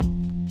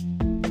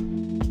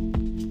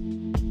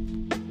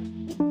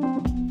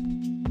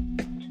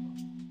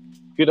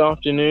Good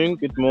afternoon,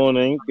 good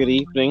morning, good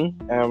evening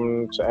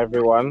to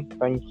everyone.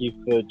 Thank you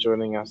for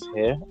joining us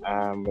here.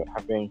 We're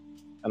having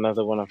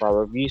another one of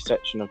our review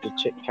section of the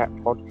Chit Chat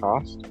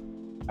podcast.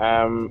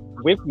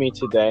 With me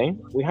today,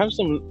 we have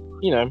some,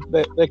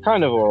 they're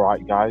kind of all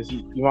right, guys.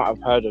 You might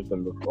have heard of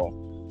them before.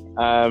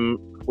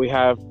 We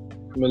have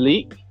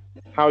Malik.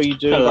 How are you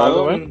doing, by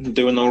the way? I'm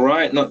doing all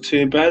right, not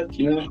too bad.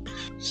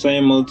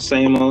 Same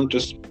old,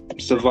 just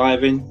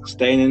surviving,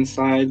 staying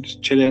inside,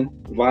 just chilling,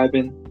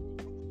 vibing.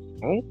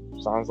 Oh,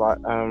 sounds like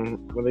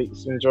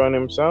Malik's enjoying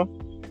himself.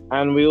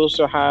 And we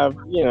also have,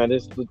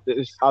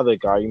 this other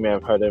guy, you may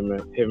have heard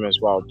him as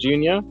well.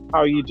 Junior, how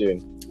are you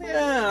doing?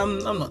 Yeah, I'm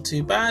not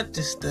too bad.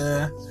 Just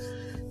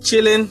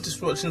chilling,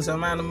 just watching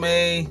some anime,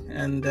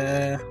 and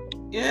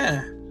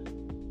yeah.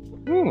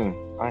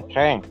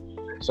 Okay.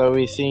 So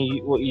we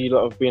see what you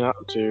lot have been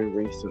up to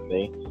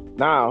recently.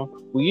 Now,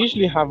 we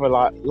usually have a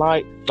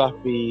light,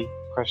 fluffy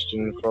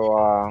question for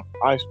our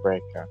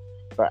icebreaker,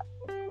 but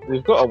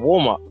we've got a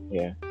warm up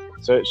here,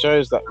 so it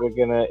shows that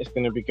it's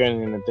gonna be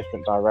going in a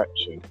different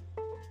direction.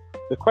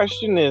 The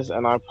question is,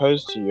 and I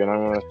pose to you, and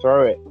I'm gonna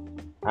throw it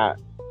at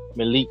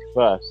Malik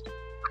first.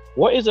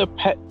 What is a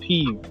pet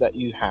peeve that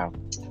you have?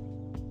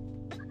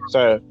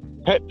 So,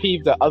 pet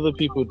peeve that other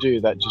people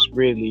do that just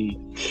really,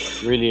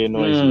 really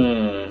annoys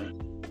you.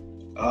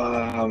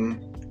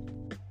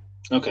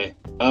 Okay.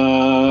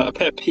 A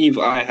pet peeve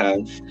I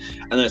have,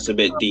 I know it's a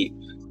bit deep.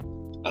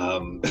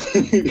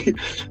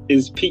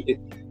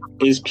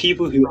 Is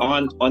people who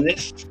aren't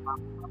honest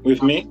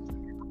with me.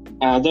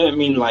 I don't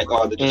mean like,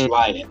 they're just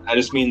lying. I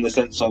just mean in the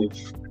sense of,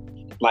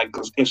 like,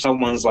 if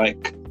someone's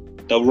like,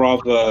 they'll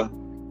rather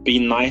be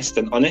nice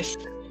than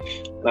honest.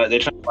 Like, they're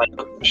trying to like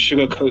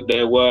sugarcoat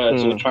their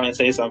words or try and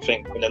say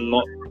something, but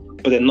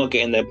they're not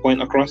getting their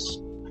point across.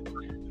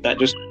 That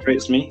just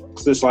frustrates me.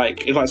 Because it's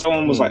like, if like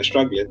someone was like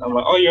struggling, I'm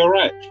like, oh, you're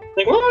right.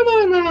 Like,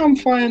 oh, no, I'm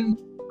fine.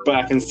 But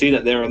I can see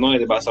that they're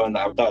annoyed about something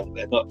that I've done.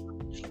 They're not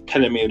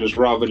telling me, just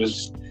rather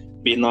just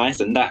be nice,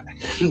 and that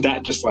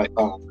just like,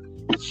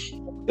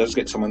 does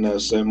get someone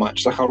nerves so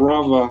much. Like, I'd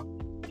rather,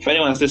 if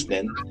anyone's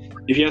listening,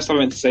 if you have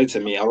something to say to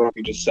me, I'd rather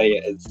you just say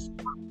it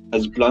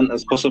as blunt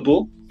as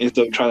possible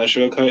instead of trying to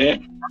sugarcoat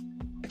it.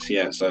 So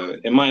yeah, so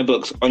in my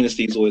books,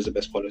 honesty is always the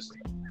best policy,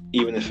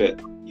 even if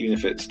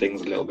it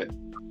stings a little bit.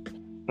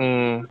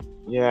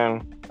 Yeah.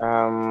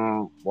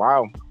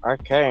 Wow.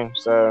 Okay.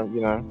 So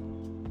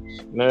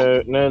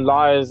no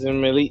liars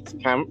in Malik's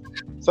camp.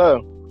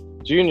 So,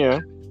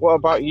 Junior, what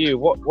about you?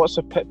 What's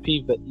a pet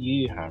peeve that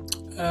you have?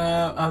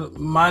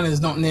 Mine is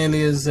not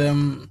nearly as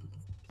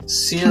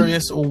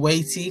serious or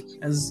weighty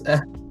as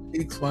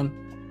Malik's one.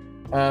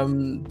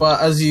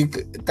 But as you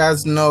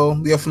guys know,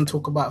 we often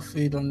talk about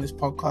food on this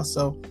podcast.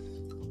 So,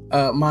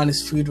 mine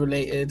is food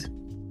related.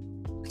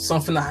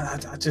 Something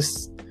that I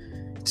just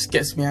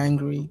gets me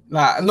angry.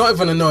 Like, not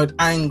even annoyed,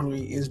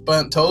 angry is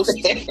burnt toast.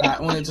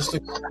 Like, when it just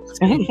looks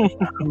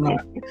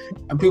like,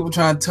 and people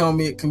try and tell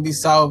me it can be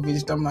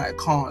salvaged, I'm like, I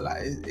can't.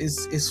 Like,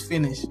 it's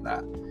finished.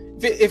 Like,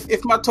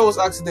 if my toast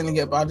accidentally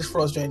get bad, I just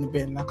throw it straight in the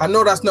bin. Like, I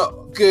know that's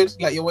not good.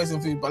 Like, you're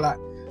wasting food, but like,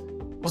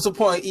 what's the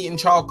point of eating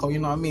charcoal? You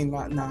know what I mean?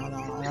 Like, nah,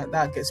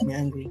 that gets me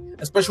angry.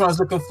 Especially when I was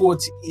looking forward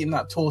to eating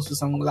that toast with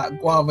some like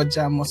guava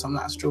jam or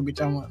something like strawberry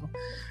jam or whatever.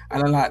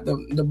 And then like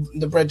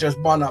the bread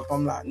just bun up.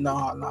 I'm like,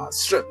 nah.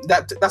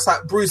 That's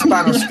like Bruce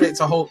Banner straight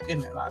to Hulk,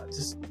 isn't it? Like,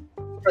 just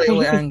straight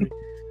away angry.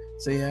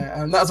 So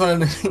yeah, that's one of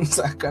the things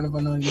that kind of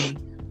annoys me.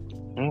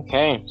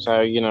 Okay,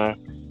 so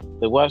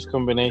the worst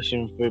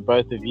combination for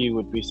both of you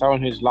would be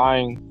someone who's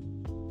lying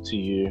to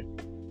you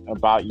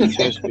about your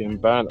toast being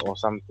burnt or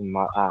something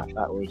like that.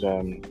 That would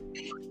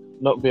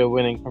not be a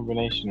winning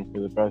combination for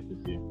the both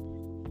of you.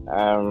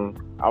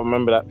 I'll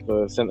remember that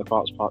for Centre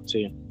Parks Part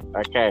 2.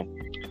 Okay.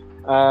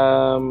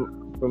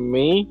 For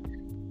me,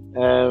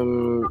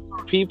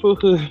 people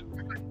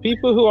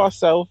who are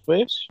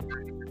selfish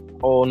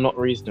or not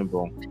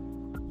reasonable,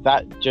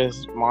 that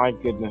just, my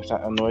goodness,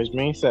 that annoys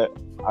me. So,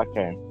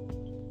 okay,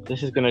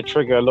 this is going to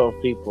trigger a lot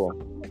of people.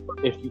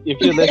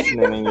 If you're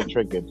listening and you're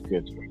triggered,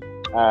 good.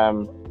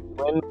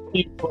 When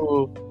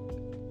people,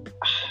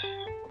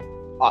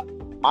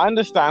 I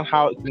understand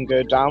how it can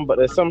go down, but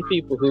there's some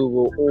people who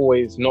will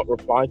always not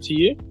reply to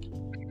you.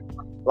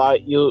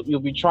 Like, you'll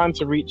be trying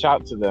to reach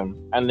out to them,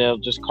 and they'll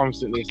just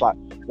constantly, it's like,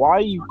 why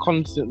are you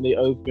constantly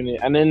opening?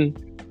 And then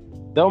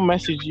they'll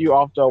message you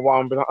after a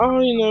while and be like, oh,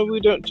 we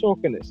don't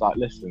talk. And it's like,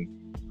 listen,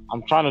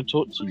 I'm trying to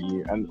talk to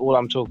you, and all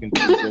I'm talking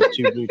to is those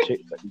 2 blue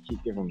ticks that you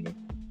keep giving me.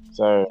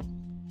 So,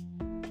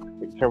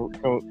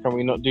 can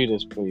we not do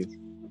this, please?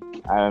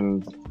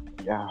 And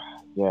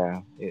yeah,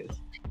 it's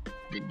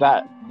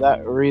that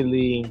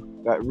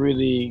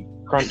really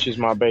crunches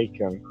my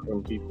bacon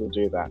when people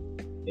do that.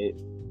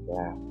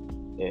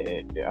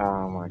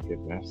 Oh my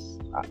goodness.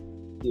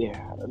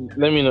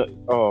 Let me know.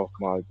 Oh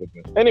my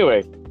goodness.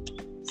 Anyway,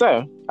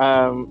 so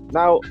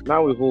now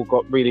we've all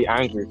got really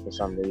angry for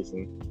some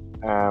reason.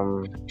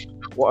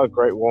 What a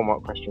great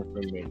warm-up question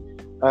from me.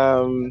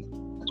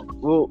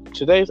 Well,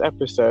 today's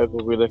episode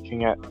we'll be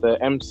looking at the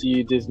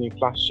MCU Disney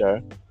Plus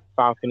show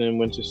Falcon and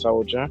Winter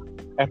Soldier,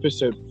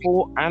 episode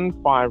 4 and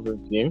 5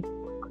 review.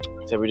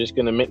 So we're just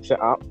gonna mix it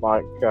up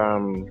like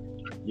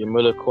your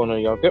Muller Corner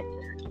yogurt.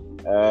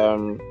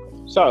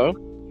 So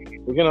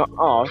we're gonna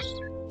ask,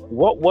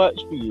 what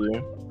worked for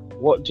you?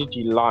 What did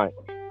you like,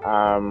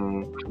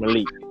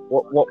 Malik?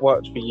 What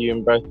worked for you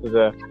in both of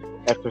the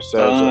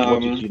episodes? And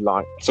what did you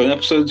like? So in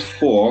episode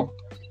 4,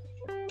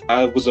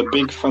 I was a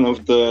big fan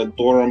of the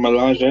Dora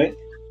Milaje.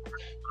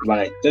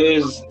 Like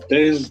those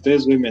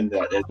women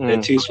that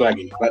they're too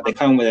swaggy. Like they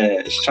come with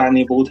their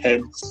shiny bald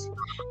heads,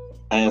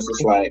 and it's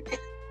just like,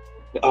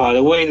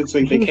 the way that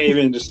they came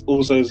in just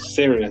also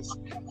serious.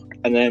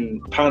 And then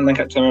Pound and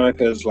Captain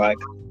America is like,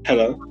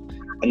 hello,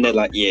 and they're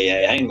like,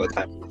 yeah, I ain't got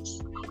time for this.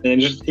 And then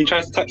he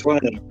tries to touch one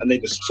of them, and they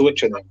just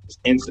switch on them just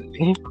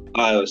instantly.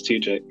 It was two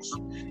jokes.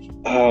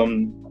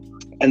 And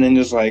then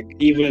just like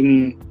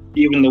even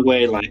the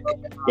way like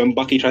when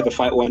Bucky tried to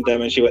fight one of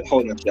them, and she went,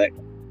 hold on a sec,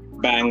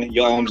 bang,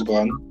 your arm's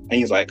gone, and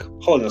he's like,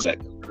 hold on a sec,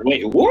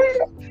 wait,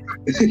 what?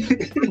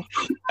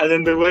 And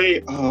then the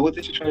way, what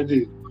did she try to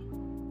do?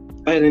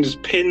 And then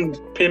just pinned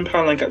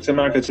Pound and Captain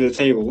America to the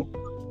table,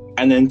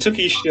 and then took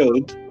his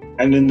shield,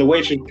 and then the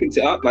way she picked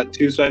it up like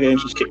too swaggy, and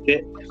she just kicked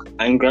it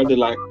and grabbed it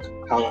like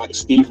how like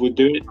Steve would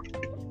do it.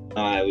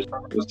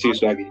 It was too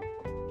swaggy.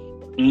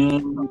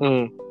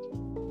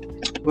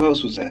 What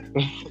else was there?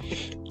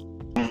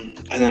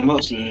 And then what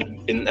else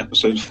in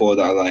episode 4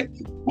 that I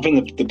liked? I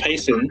think the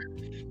pacing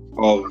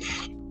of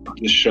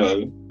the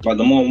show, like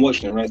the more I'm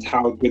watching it, right,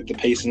 how good the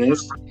pacing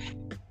is.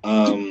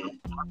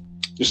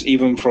 Just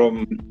even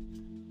from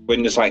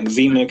when just like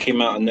Zemo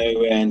came out of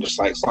nowhere and just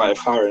like started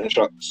firing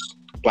shots,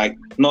 like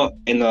not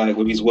in like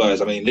with his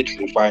words, I mean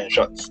literally firing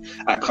shots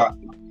at cut.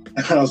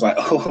 And I was like,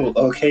 oh,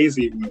 okay,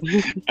 Zemo.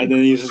 And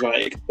then he was just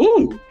like,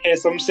 ooh,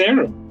 here's some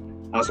serum.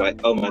 I was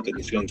like, oh my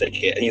goodness, he's gonna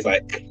take it. And he's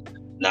like,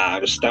 nah,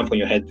 just stamp on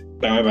your head,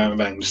 bang, bang,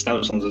 bang, just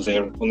stamps on the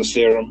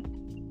serum.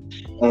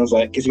 And I was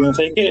like, is he gonna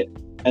take it?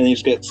 And he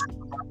just gets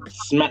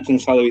smacked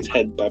inside of his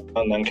head by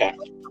Pound and Cap.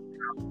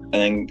 And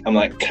then I'm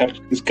like,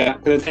 is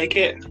Cap gonna take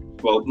it?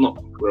 Well,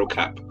 not real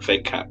Cap,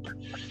 fake Cap.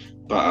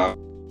 But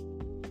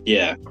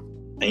yeah,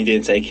 and he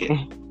didn't take it.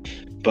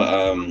 But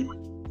and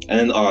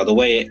then the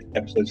way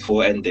episode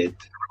 4 ended,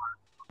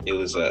 it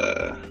was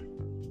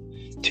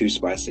too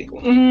spicy.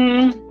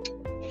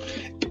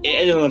 It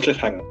ended on a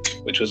cliffhanger,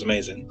 which was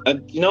amazing.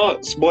 You know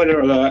what? Spoiler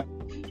alert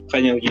for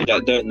any of you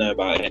that don't know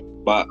about it,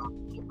 but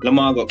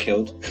Lamar got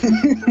killed,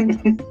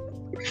 and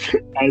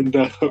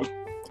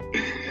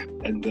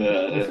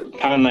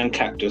Pound and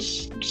Cap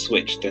just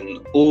switched, and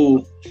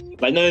all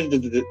like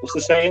what's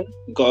the saying?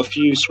 Got a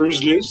few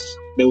screws loose.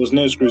 There was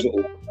no screws at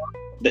all.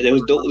 There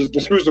was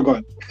the screws were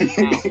gone.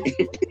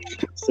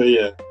 So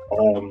yeah,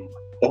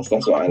 that's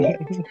what I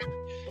liked.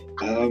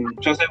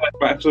 Shall I say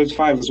about episode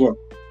 5 as well?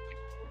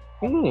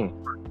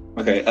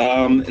 Okay,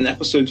 in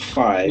episode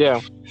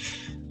 5,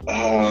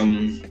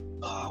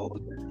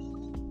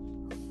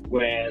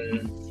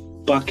 when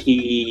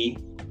Bucky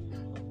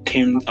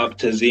came up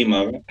to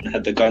Zemo and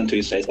had the gun to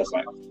his face, I was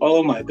like,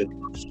 oh my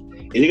goodness,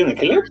 is he gonna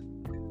kill him?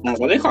 And I was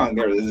like, they can't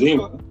get rid of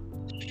Zemo.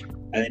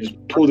 And he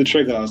just pulled the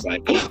trigger, I was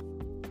like,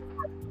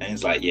 and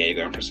he's like, yeah, you're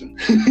going to prison.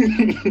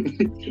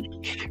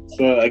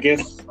 So I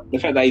guess the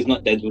fact that he's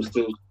not dead will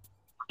still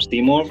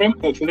see more of him,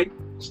 hopefully.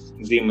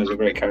 Zemo is a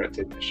great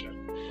character in the show.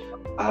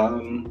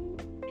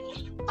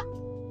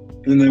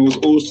 And there was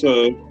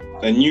also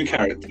a new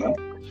character, I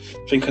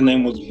think her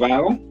name was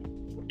Val,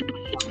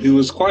 who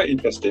was quite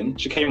interesting.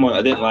 She came on,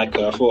 I didn't like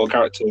her. I thought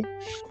her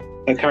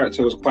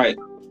character was quite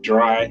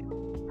dry,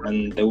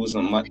 and there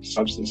wasn't much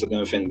substance. I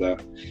don't think the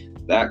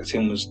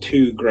acting was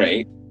too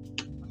great.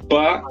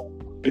 But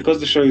because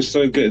the show is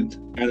so good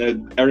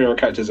and every other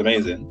character is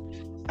amazing,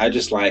 I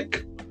just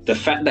like the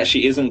fact that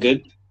she isn't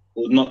good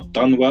or not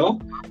done well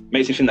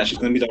makes me think that she's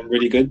going to be done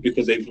really good,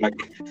 because they've like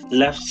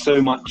left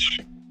so much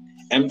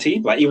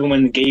empty. Like even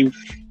when they gave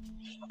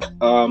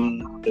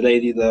the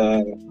lady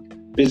the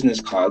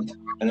business card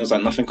and there was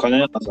like nothing on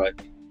it, I was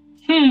like,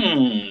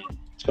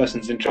 this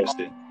person's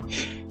interesting.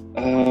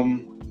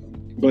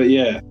 But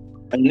yeah,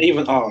 and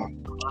even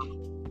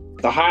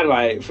the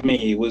highlight for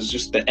me was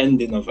just the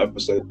ending of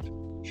episode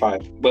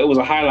 5, but it was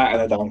a highlight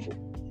and a downfall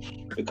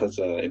because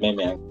it made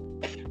me angry.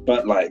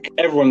 But like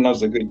everyone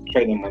loves a good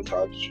training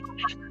montage,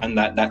 and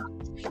that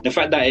the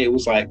fact that it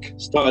was like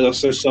started off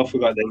so soft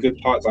with like the good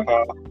parts of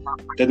her,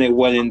 then it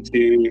went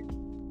into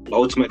the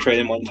ultimate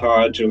training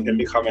montage of him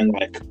becoming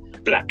like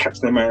Black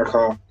Captain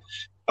America,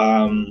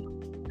 and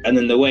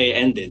then the way it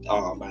ended,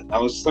 oh man, I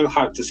was so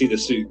hyped to see the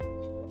suit,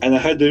 and I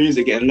heard the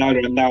music getting louder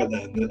and louder,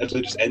 and the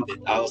episode just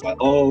ended. I was like,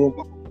 oh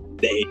my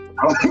day.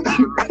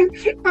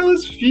 I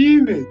was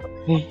fuming.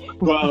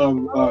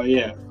 But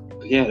yeah,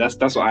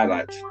 that's what I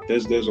liked.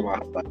 Those were my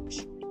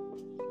highlights.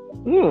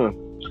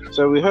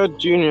 So we heard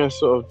Junior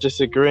sort of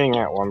disagreeing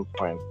at one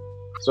point.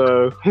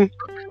 So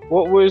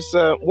what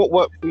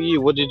worked for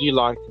you? What did you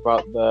like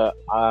about the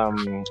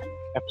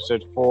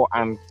episode 4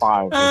 and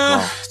 5 as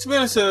well? To be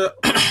honest,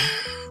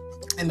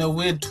 in a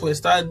weird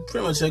twist, I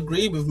pretty much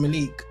agree with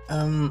Malik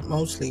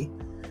mostly.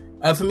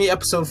 For me,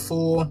 episode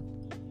 4,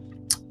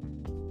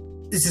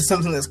 this is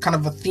something that's kind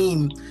of a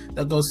theme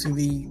that goes through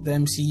the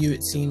MCU,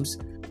 it seems,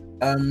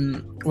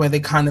 where they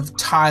kind of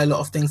tie a lot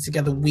of things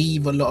together,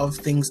 weave a lot of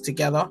things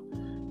together,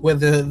 where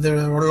there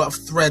are a lot of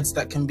threads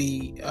that can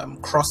be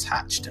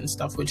cross-hatched and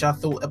stuff, which I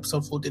thought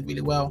episode 4 did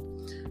really well.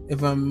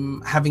 With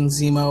having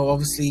Zemo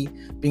obviously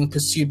being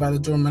pursued by the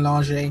Dora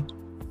Milaje.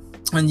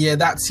 And yeah,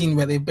 that scene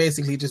where they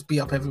basically just beat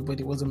up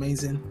everybody was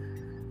amazing.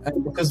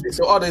 Because we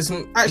thought, there's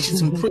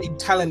some pretty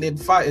talented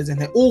fighters in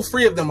here. All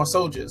 3 of them are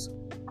soldiers.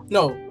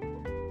 No,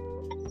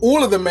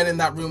 all of the men in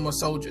that room were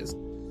soldiers.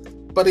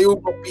 But they all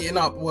got beaten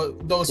up,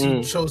 those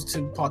who chose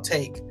to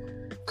partake.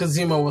 Because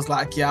Zemo was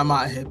like, yeah, I'm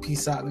out of here,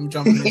 peace out, let me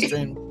jump in this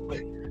train.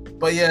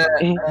 But yeah,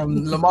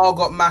 Lamar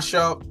got mashed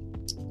up.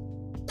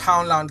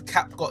 Poundland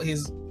Cap got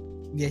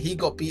he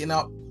got beaten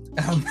up.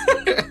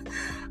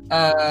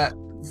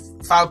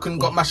 Falcon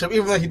got mashed up,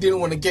 even though he didn't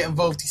want to get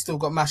involved, he still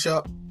got mashed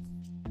up.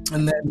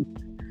 And then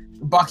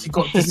Bucky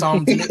got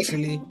disarmed,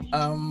 literally.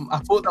 I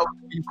thought that was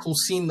a really cool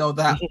scene, though,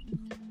 that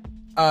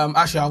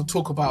actually I'll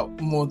talk about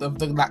more of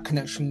that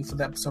connection for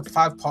the episode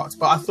 5 parts,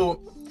 but I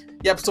thought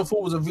episode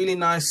 4 was a really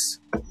nice,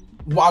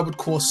 what I would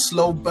call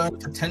slow burn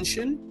for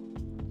tension,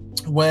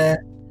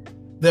 where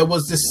there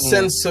was this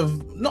sense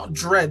of not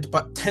dread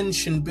but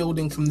tension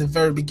building from the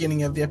very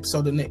beginning of the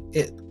episode, and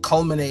it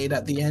culminated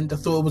at the end. I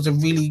thought it was a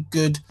really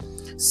good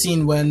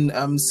scene when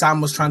Sam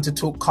was trying to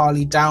talk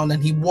Carly down,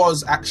 and he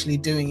was actually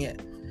doing it,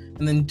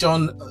 and then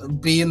John,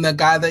 being the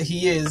guy that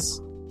he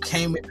is,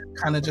 came in and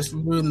kind of just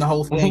ruined the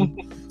whole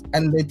thing.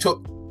 And they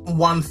took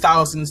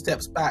 1,000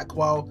 steps back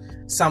while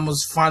Sam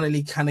was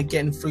finally kind of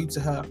getting through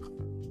to her.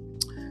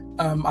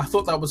 I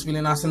thought that was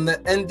really nice, and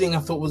the ending I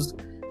thought was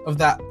of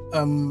that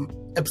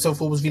episode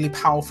 4 was really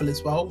powerful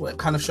as well, where it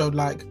kind of showed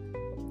like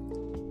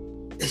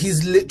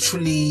he's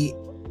literally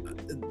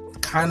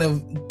kind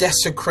of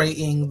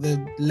desecrating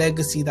the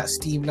legacy that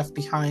Steve left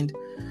behind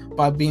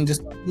by being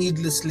just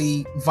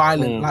needlessly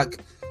violent. Like,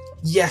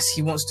 yes,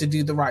 he wants to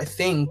do the right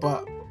thing,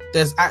 but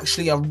there's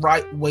actually a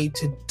right way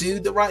to do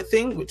the right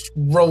thing, which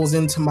rolls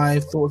into my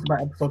thoughts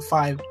about episode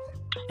 5.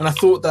 And I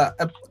thought that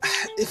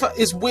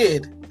it's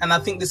weird, and I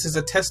think this is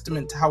a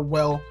testament to how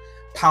well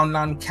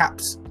Poundland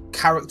Cap's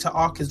character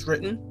arc is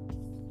written.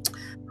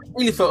 I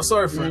really felt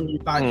sorry for him.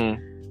 Like,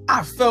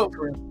 I felt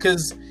for him,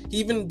 because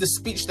even the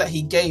speech that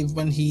he gave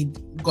when he'd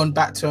gone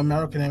back to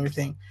America and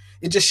everything,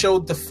 it just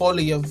showed the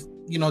folly of,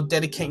 you know,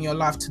 dedicating your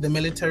life to the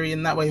military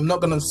in that way. I'm not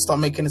going to start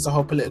making this a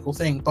whole political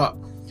thing, but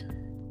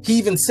he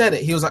even said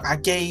it. He was like, I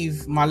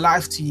gave my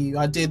life to you.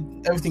 I did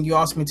everything you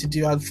asked me to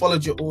do. I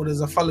followed your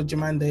orders. I followed your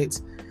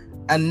mandates.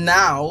 And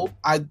now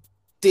I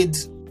did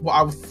what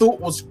I thought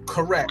was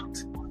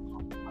correct.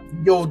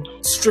 You're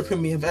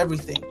stripping me of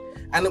everything.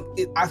 And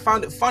I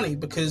found it funny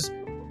because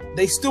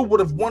they still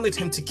would have wanted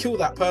him to kill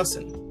that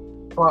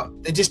person, but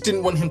they just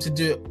didn't want him to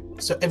do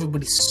it so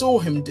everybody saw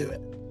him do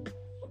it.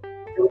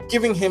 They were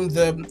giving him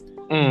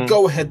the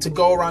go ahead to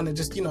go around and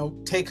just, you know,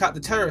 take out the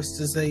terrorists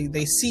as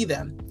they see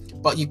them.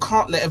 But you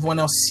can't let everyone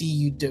else see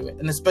you do it,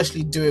 and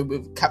especially do it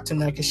with Captain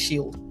America's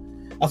shield.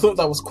 I thought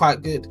that was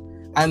quite good.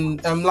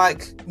 And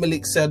like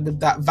Malik said with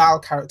that Val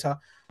character,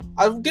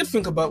 I did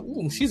think about,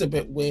 she's a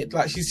bit weird.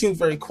 Like, she seems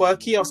very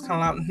quirky. I was kind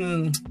of like,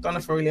 don't know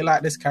if I really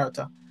like this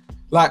character.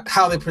 Like,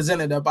 how they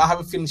presented her, but I have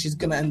a feeling she's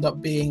going to end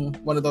up being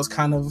one of those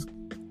kind of,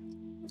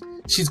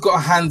 she's got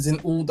her hands in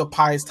all the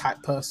pies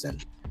type person.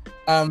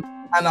 And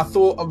I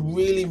thought a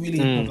really, really,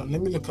 hold on,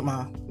 let me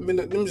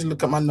just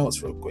look at my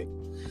notes real quick.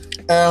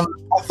 I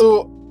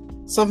thought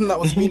something that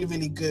was really,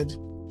 really good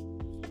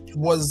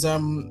was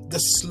the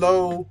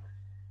slow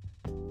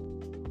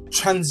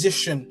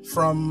transition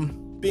from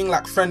being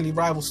like friendly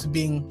rivals to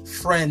being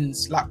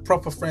friends, like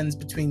proper friends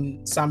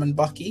between Sam and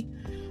Bucky.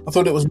 I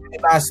thought it was really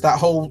nice, that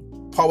whole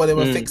part where they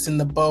were fixing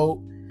the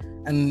boat,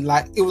 and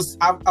like it was.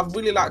 I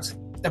really liked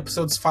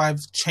episode's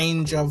 5's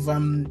change of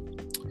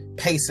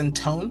pace and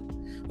tone.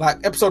 Like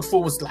episode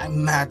 4 was like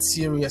mad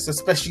serious,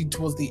 especially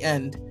towards the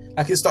end.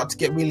 Like it started to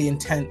get really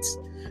intense.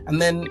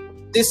 And then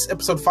this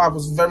episode 5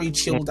 was very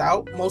chilled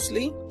out,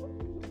 mostly.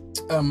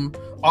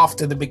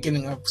 After the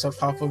beginning of episode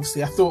 5,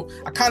 obviously,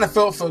 I kind of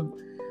felt for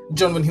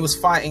John when he was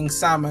fighting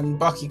Sam and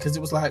Bucky, because it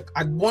was like,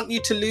 I want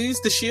you to lose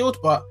the shield,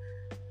 but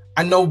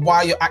I know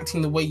why you're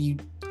acting the way you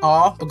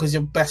are, because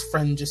your best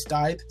friend just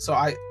died. So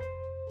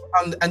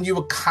and you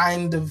were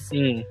kind of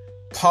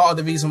part of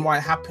the reason why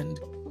it happened.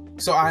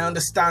 So I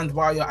understand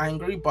why you're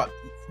angry, but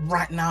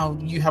right now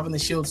you having the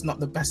shield's not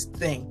the best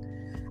thing.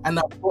 And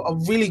I thought a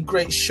really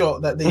great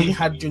shot that they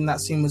had during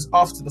that scene was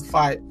after the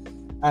fight,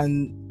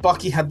 and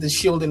Bucky had the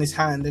shield in his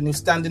hand, and he was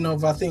standing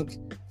over, I think,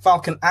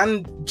 Falcon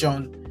and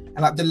John, and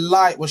like the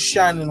light was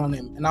shining on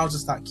him, and I was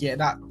just like, yeah,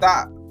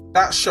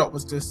 that shot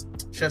was just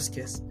chef's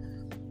kiss.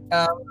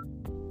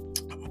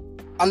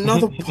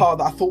 Another part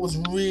that I thought was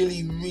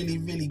really, really,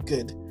 really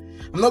good.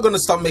 I'm not going to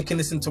start making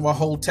this into a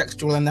whole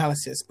textual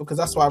analysis, because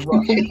that's why I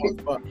wrote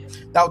it, but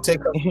that'll take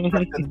up the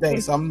rest of the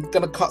day, so I'm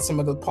going to cut some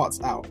of the parts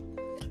out.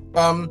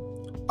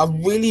 A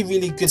really,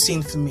 really good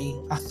scene for me,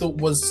 I thought,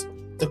 was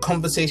the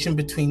conversation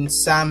between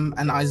Sam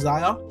and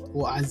Isaiah,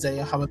 or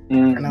Isaiah, however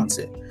you pronounce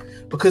it.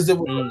 because there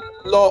was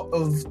a lot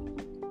of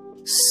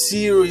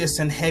serious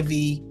and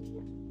heavy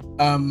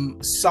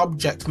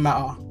subject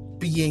matter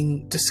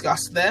being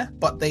discussed there,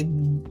 but they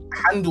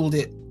handled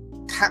it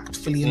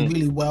tactfully and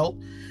really well.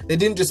 They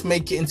didn't just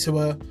make it into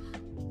a,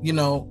 you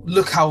know,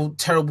 look how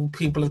terrible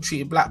people have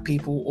treated black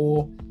people,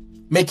 or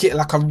make it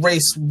like a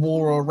race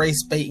war or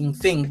race baiting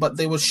thing, but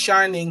they were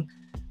shining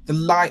the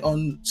light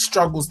on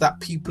struggles that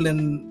people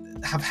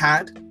have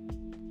had.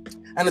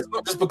 And it's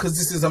not just because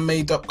this is a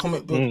made up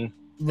comic book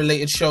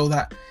related show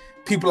that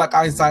people like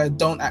Isaiah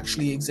don't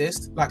actually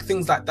exist. Like,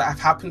 things like that have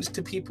happened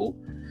to people.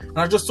 And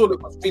I just thought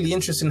it was really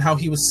interesting how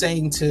he was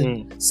saying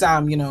to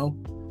Sam, you know,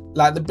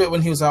 like the bit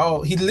when he was like,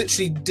 oh, he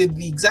literally did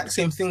the exact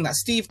same thing that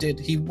Steve did.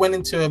 He went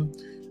into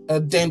a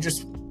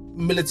dangerous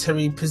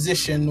military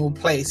position or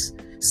place,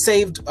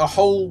 saved a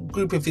whole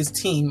group of his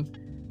team,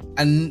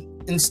 and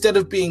instead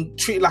of being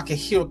treated like a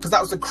hero, because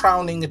that was the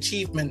crowning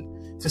achievement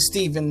for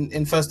Steve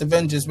in First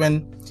Avengers,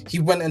 when he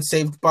went and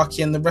saved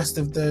Bucky and the rest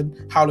of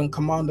the Howling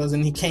Commandos,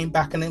 and he came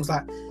back, and it was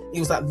like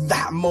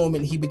that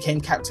moment he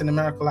became Captain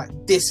America. Like,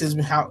 this is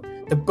how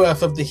the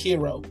birth of the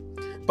hero.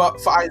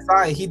 But for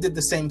Isaiah, he did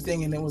the same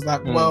thing, and it was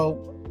like, well,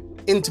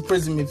 into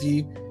prison with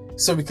you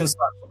so we can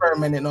start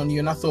experimenting on you.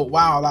 And I thought,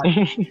 wow,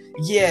 like,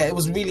 yeah, it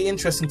was really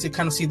interesting to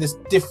kind of see this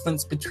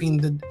difference between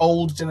the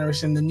old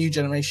generation and the new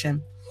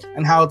generation,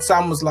 and how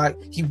Sam was like,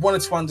 he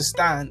wanted to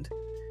understand,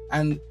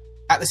 and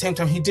at the same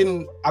time, he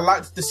didn't. I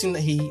liked the scene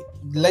that he,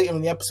 later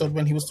in the episode,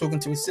 when he was talking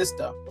to his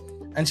sister,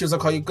 and she was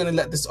like, oh, you're going to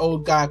let this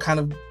old guy kind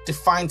of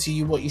define to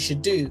you what you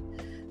should do.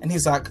 And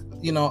he's like,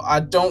 you know, I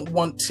don't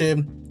want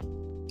to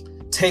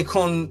take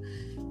on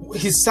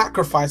his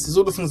sacrifices,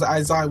 all the things that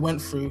Isaiah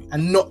went through,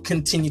 and not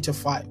continue to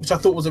fight, which I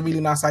thought was a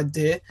really nice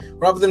idea,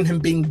 rather than him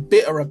being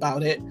bitter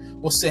about it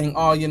or saying,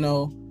 oh, you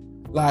know,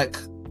 like,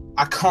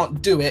 I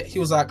can't do it. He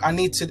was like, I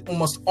need to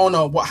almost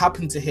honor what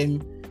happened to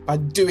him by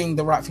doing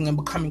the right thing and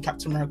becoming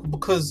Captain America,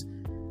 because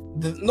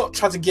not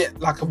try to get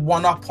like a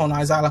one-up on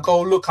Isaiah, like,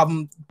 oh, look,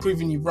 I'm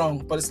proving you wrong,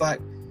 but it's like,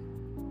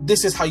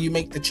 this is how you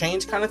make the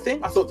change kind of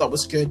thing. I thought that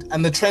was good.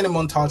 And the training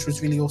montage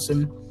was really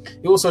awesome.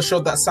 It also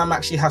showed that Sam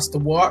actually has to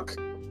work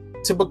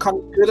to become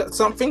good at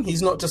something.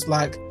 He's not just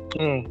like,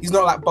 he's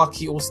not like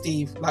Bucky or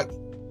Steve. Like,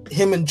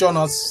 him and John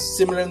are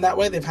similar in that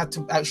way. They've had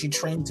to actually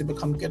train to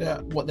become good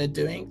at what they're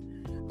doing.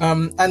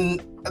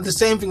 And the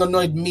same thing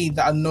annoyed me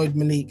that annoyed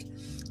Malik.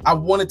 I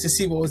wanted to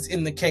see what was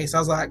in the case. I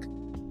was like,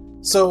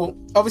 so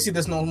obviously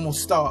there's no more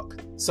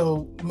Stark.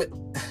 So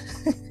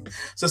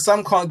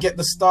Sam can't get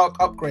the Stark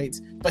upgrades,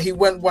 but he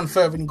went one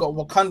further and got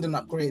Wakandan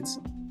upgrades.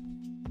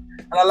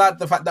 And I like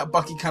the fact that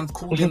Bucky kind of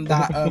called in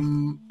that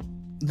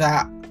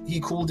that he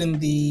called in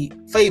the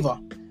favor,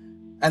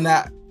 and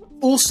that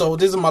also,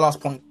 this is my last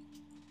point.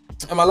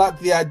 And I like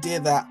the idea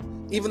that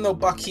even though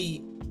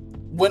Bucky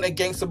went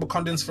against the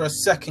Wakandans for a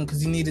second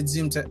because he needed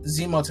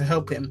Zemo to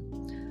help him,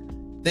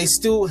 they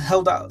still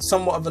held out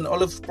somewhat of an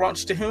olive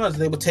branch to him as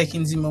they were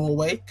taking Zemo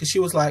away, because she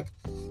was like,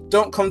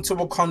 don't come to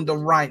Wakanda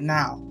right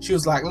now. She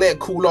was like, let it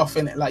cool off,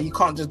 innit? Like, you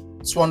can't just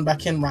swan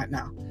back in right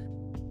now.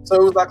 So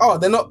it was like, oh,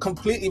 they're not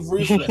completely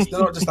ruthless. They're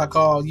not just like,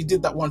 oh, you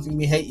did that one thing,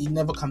 we hate you,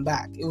 never come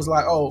back. It was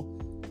like, oh,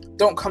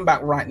 don't come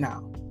back right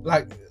now.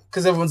 Like,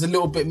 because everyone's a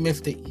little bit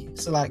miffed at you.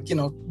 So, like, you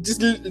know, just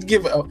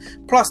give it up.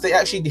 Plus, they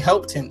actually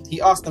helped him.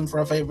 He asked them for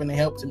a favor and they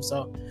helped him.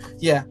 So,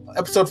 yeah,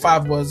 episode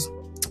 5 was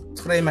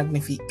très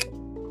magnifique.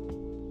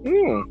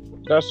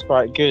 That's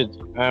quite good.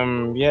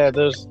 Yeah,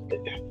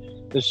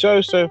 the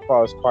show so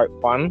far is quite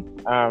fun.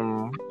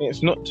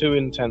 It's not too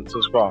intense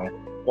as well,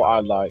 what I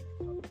like.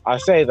 I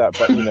say that,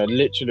 but, you know,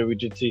 literally we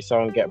did see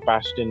someone get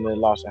bashed in the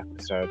last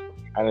episode.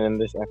 And in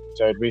this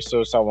episode, we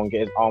saw someone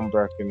get his arm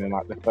broken in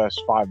like the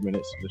first 5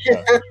 minutes of the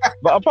show.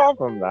 But apart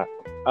from that,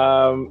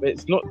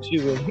 it's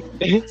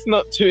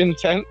not too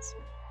intense.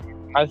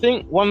 I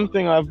think one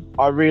thing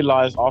I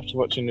realized after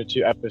watching the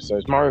 2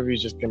 episodes, my review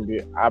is just going to be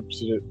an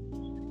absolute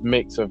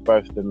mix of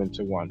both of them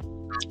into one.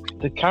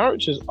 The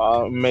characters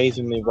are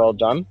amazingly well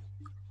done.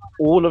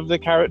 All of the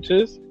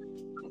characters,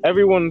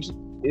 everyone's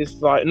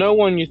is like, no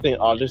one you think,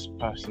 oh, this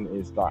person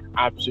is like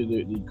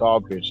absolutely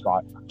garbage,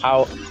 like,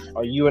 how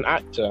are you an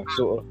actor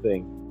sort of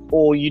thing,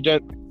 or you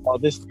don't, oh,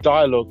 this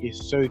dialogue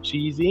is so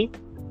cheesy.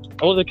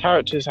 All the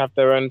characters have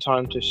their own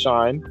time to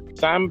shine.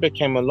 Sam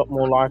became a lot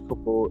more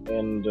likable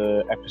in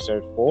the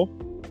episode 4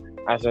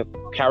 as a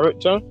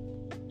character,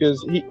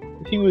 because he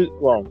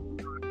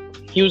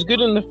was good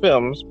in the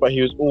films, but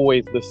he was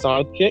always the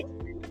sidekick,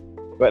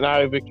 but now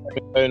he became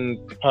his own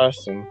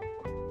person.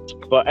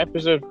 But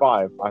episode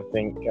 5, I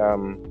think,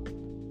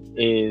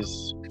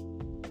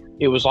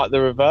 it was like the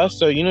reverse.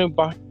 So, you know,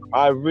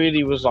 I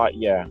really was like,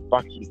 yeah,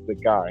 Bucky's the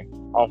guy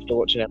after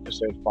watching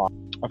episode 5.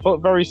 I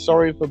felt very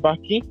sorry for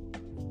Bucky,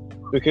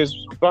 because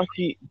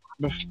Bucky,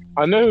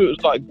 I know it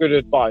was like good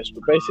advice,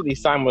 but basically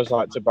Sam was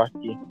like to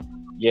Bucky,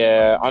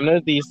 yeah, I know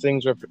these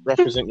things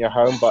represent your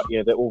home, but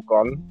yeah, they're all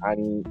gone,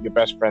 and your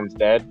best friend's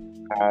dead,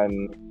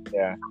 and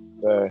yeah,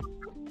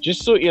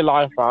 just sort your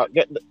life out,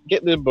 get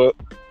the book,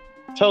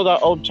 tell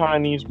that old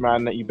Chinese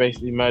man that you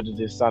basically murdered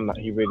his son that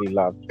he really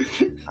loved.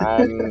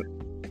 And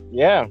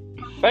yeah,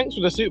 Thanks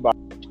for the suit,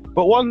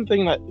 but one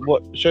thing that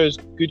what shows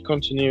good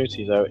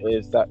continuity though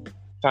is that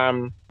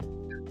Sam,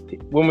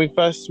 when we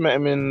first met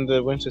him in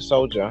the Winter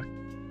Soldier,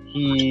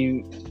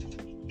 he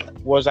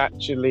was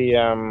actually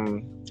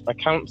a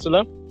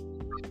counselor,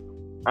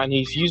 and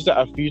he's used that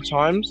a few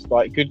times,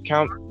 like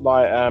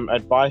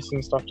advice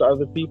and stuff to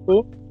other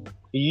people.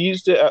 He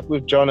used it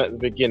with John at the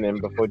beginning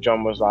before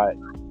John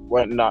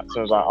went nuts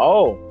and was like,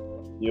 "Oh,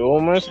 you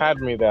almost had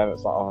me there." And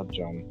it's like,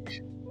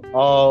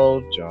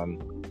 "Oh, John."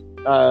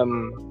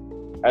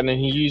 And then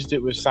he used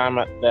it with Sam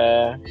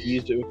there. He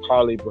used it with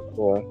Carly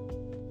before.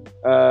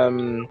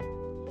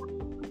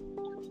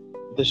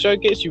 The show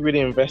gets you really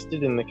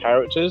invested in the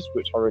characters,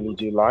 which I really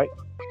do like.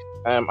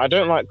 I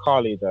don't like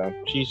Carly though.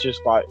 She's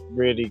just like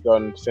really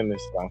gone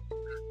sinister,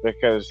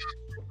 because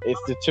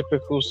it's the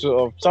typical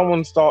sort of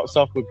someone starts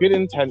off with good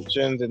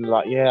intentions and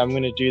like, yeah, I'm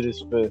going to do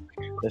this for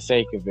the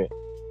sake of it.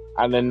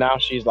 And then now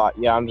she's like,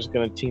 yeah, I'm just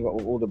going to team up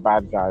with all the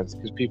bad guys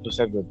because people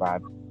said we're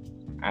bad.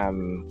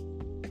 And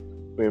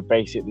we're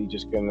basically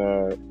just going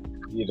to,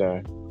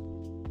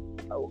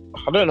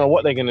 I don't know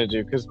what they're going to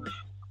do, because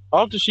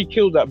after she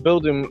killed that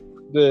building,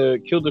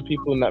 killed the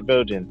people in that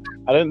building,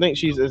 I don't think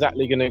she's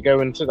exactly going to go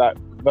into that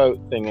vote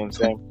thing and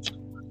say,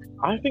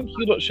 I think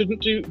you lot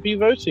shouldn't be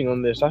voting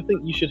on this. I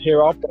think you should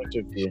hear our point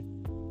of view.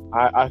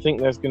 I think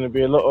there's going to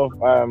be a lot of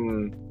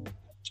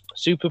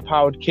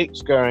superpowered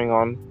kicks going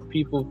on.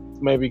 People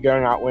maybe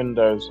going out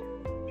windows.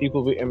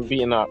 People being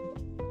beaten up.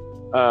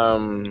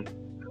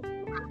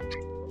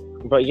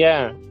 But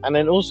yeah, and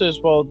then also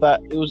as well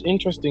that it was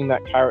interesting,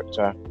 that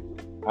character.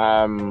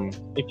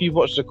 If you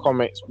watch the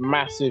comics,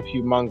 massive,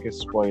 humongous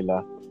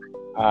spoiler.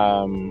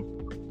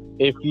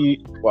 If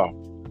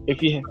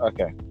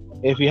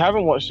you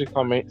haven't watched the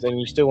comics and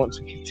you still want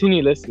to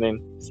continue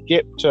listening,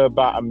 skip to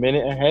about a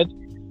minute ahead.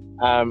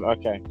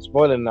 Okay,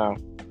 spoiler now.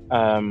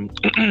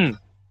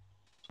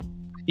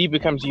 He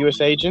becomes a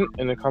US agent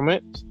in the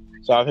comics,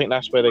 so I think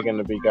that's where they're going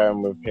to be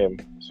going with him.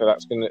 So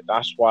that's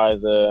why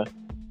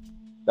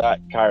that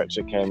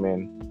character came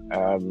in.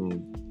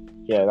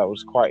 Yeah, that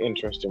was quite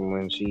interesting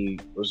when she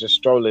was just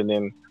strolling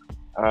in.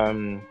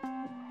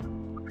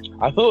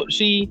 I thought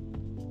it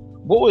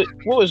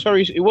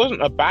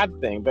wasn't a bad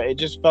thing, but it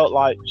just felt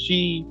like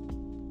the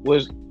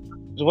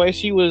way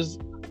she was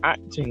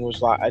acting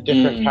was like a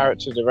different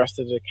character to the rest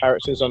of the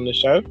characters on the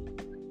show.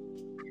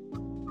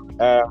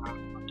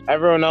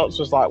 Everyone else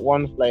was like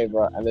one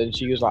flavor, and then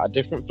she was like a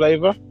different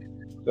flavor.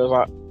 So I was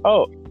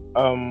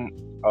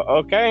like,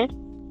 okay.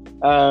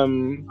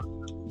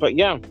 But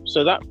yeah,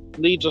 so that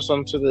leads us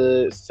on to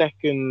the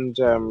second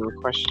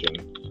question.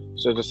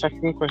 So the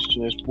second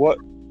question is, what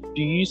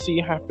do you see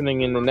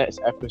happening in the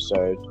next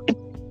episode?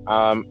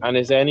 And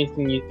is there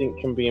anything you think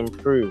can be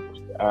improved?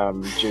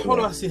 Junior? What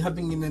do I see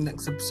happening in the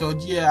next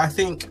episode? Yeah, I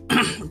think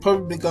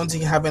probably going to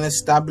have an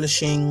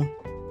establishing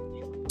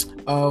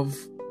of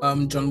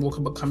John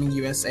Walker becoming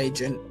US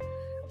agent.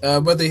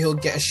 Whether he'll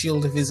get a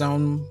shield of his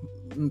own,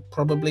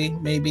 probably,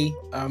 maybe.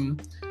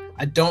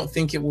 I don't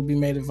think it will be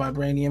made of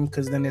vibranium,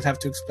 because then they'd have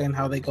to explain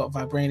how they got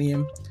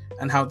vibranium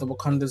and how the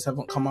Wakandans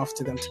haven't come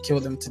after them to kill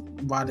them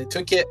why they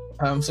took it.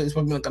 So it's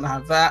probably not going to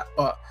have that.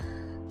 But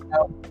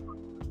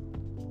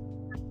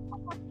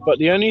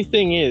the only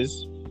thing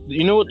is,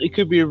 you know what? It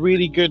could be a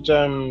really good.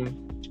 A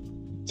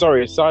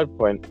side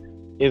point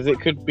is it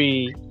could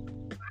be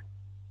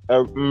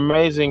an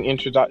amazing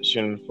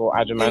introduction for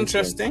Adamantium.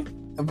 Interesting.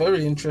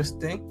 Very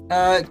interesting.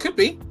 It could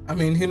be. I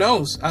mean, who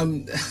knows?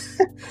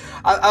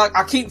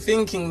 I keep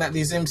thinking that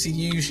these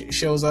MCU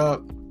shows are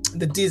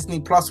the Disney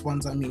Plus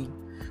ones. I mean,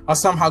 are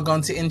somehow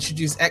going to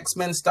introduce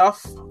X-Men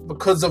stuff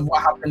because of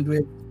what happened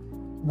with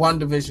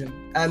WandaVision.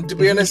 And to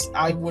be honest,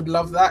 I would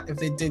love that if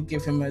they did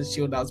give him a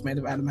shield that was made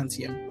of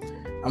adamantium.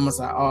 I was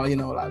like,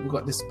 we've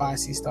got this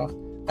spicy stuff.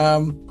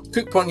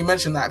 Quick point, you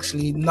mentioned that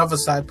actually. Another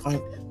side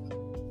point.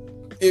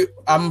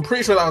 I'm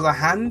pretty sure that was a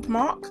hand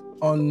mark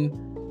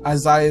on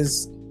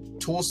Isaiah's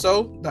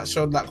torso that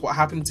showed like what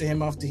happened to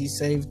him after he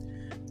saved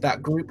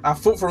that group. I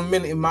thought for a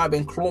minute it might have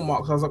been claw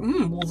marks. I was like,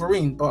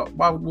 Wolverine, but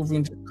why would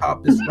Wolverine just cut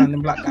up this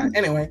random black guy?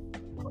 Anyway.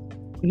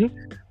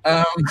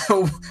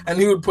 And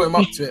he would put him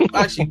up to it.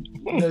 Actually,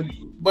 the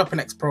Weapon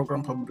X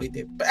program probably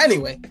did. But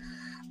anyway,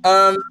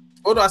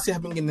 what do I see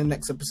happening in the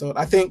next episode?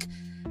 I think,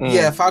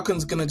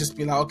 Falcon's gonna just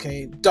be like,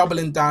 okay,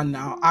 doubling down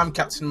now. I'm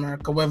Captain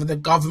America, whether the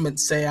government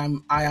say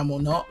I am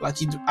or not. Like,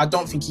 I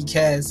don't think he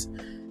cares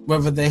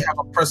whether they have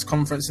a press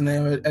conference and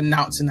they're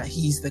announcing that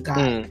he's the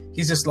guy.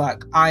 He's just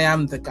like, I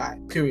am the guy,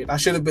 period. I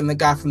should have been the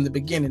guy from the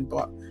beginning,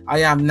 but I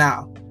am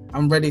now.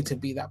 I'm ready to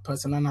be that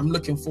person, and I'm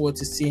looking forward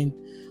to seeing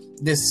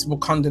this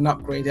Wakandan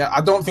upgrade.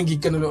 I don't think he's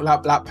going to look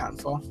like Black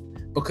Panther,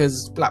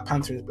 because Black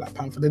Panther is Black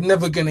Panther. They're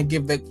never going to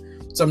give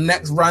some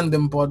next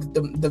random bod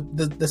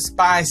the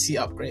spicy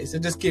upgrades. They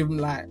just give him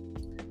like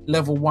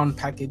level 1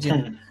 package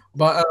in.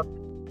 But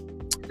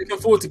looking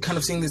forward to kind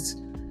of seeing this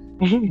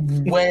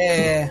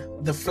where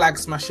the Flag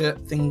Smasher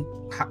thing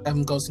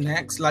goes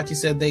next. Like you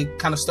said, they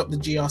kind of stopped the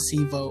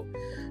GRC vote,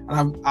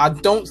 and I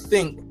don't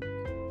think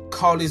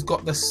Carly's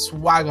got the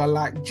swagger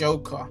like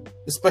Joker,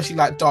 especially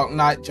like Dark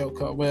Knight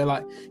Joker, where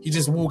like you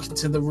just walk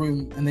into the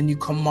room and then you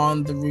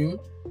command the room.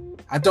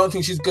 I don't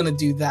think she's gonna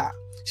do that.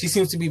 She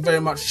seems to be very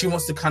much, she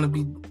wants to kind of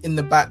be in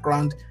the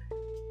background,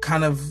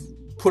 kind of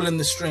pulling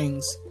the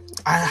strings.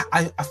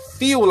 I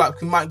feel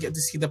like we might get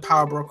to see the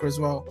power broker as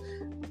well,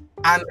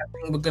 and I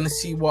think we're gonna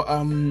see what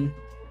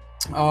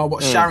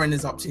Sharon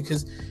is up to,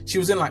 because she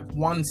was in like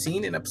one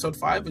scene in episode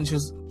 5 and she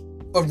was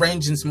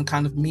arranging some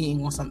kind of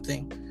meeting or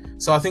something.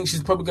 So I think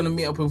she's probably going to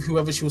meet up with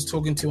whoever she was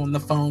talking to on the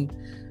phone.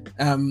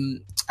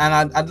 And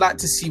I'd like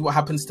to see what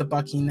happens to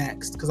Bucky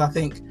next, because I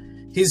think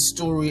his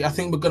story, I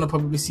think we're going to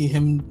probably see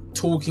him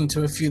talking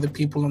to a few of the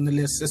people on the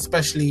list,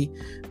 especially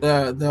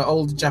the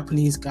old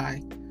Japanese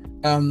guy,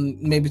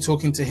 maybe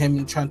talking to him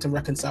and trying to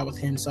reconcile with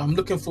him. So I'm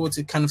looking forward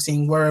to kind of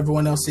seeing where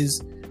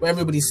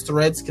everybody's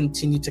threads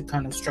continue to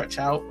kind of stretch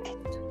out.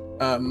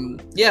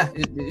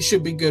 It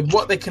should be good.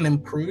 What they can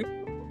improve,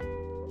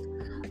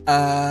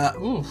 I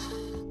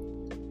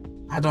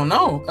don't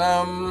know.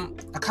 I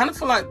kind of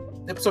feel like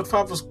episode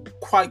 5 was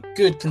quite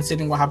good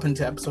considering what happened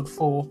to episode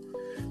 4.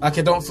 Like,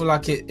 I don't feel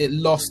like it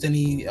lost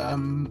any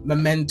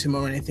momentum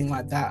or anything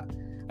like that.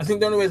 I think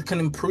the only way they can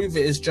improve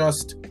it is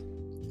just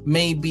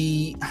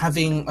maybe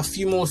having a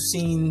few more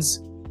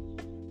scenes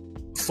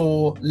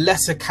for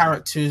lesser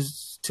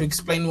characters to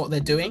explain what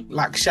they're doing,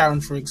 like Sharon,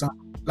 for example.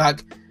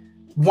 Like,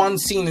 one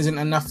scene isn't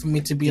enough for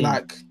me to be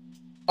like,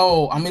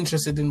 oh, I'm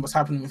interested in what's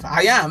happening with her.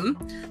 I am,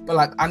 but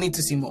like, I need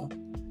to see more.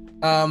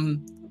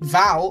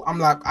 Val, I'm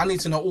like, I need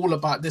to know all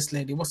about this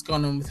lady. What's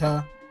going on with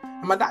her?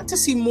 And I'd like to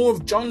see more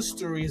of John's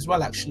story as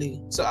well, actually.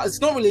 So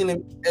it's not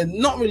really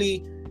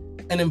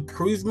an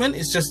improvement.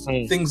 It's just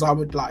things I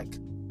would like.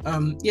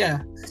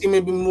 See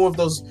maybe more of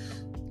those.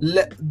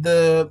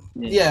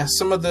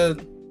 Some of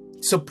the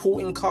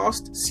supporting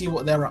cast. See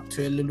what they're up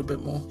to a little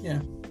bit more. Yeah.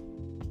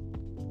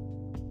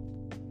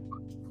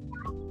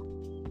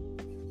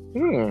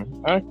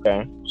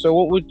 Okay. So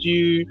what do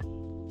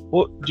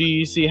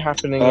you see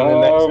happening in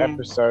the next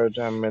episode,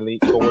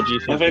 Malik? Or what do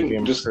you think? I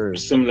think just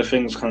similar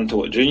things kind of to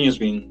what Junior's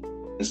been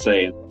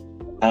saying.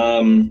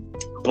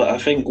 But I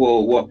think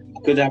what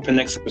could happen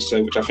next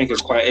episode, which I think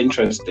is quite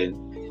interesting,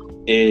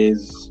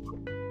 is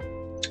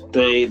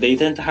they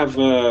tend to have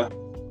like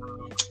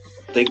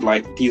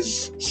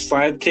these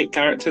sidekick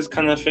characters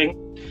kind of thing.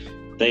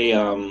 They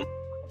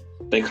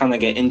kind of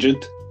get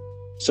injured.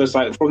 So it's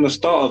like from the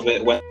start of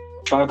it, when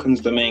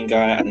Falcon's the main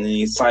guy and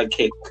the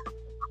sidekick,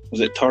 was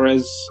it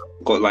Torres,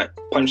 got like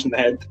punched in the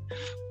head,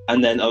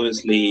 and then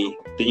obviously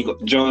then you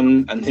got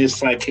John and his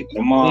sidekick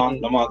Lamar.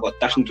 Lamar got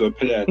dashed into a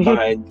pillar and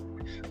died.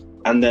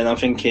 And then I'm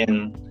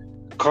thinking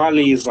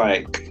Carly's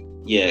like,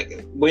 yeah,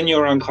 when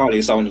you're around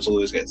Carly, someone just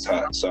always gets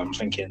hurt. So I'm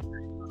thinking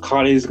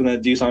Carly's gonna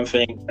do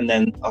something, and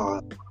then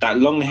that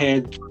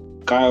long-haired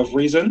guy of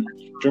Reason.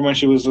 Do you remember when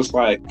she was just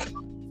like,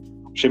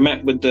 she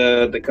met with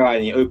the guy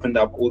and he opened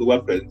up all the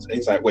weapons, and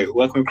he's like, wait, we're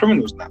working with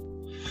criminals now.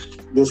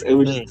 It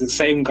was the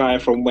same guy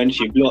from when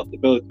she blew up the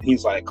building.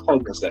 He's like,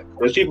 hold on a sec,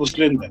 there's people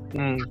still in there.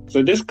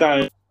 So this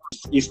guy,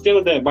 he's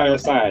still there by her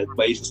side,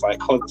 but he's just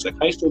like, hold on a sec,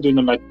 how are you still doing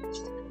the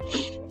madness?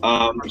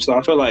 So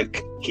I feel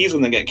like he's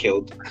gonna get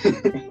killed.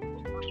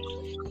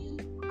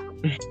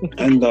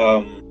 And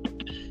and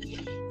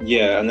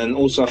then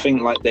also I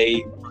think like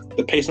the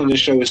pacing of the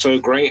show is so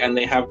great, and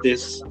they have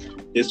this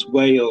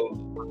way of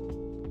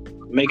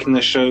making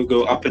the show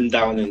go up and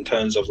down in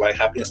terms of like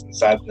happiness and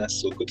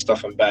sadness, or good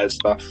stuff and bad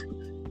stuff.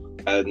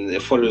 And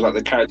it follows like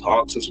the character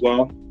arcs as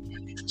well.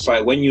 So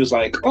like when you was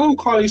like, oh,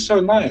 Carly's so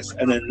nice,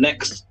 and then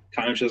next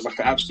time she was like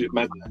an absolute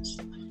madness.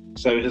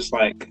 So it's just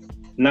like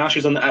now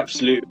she's on the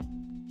absolute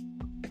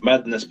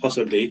madness,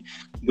 possibly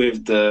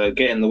with the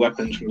getting the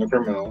weapons from the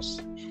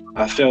criminals.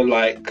 I feel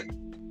like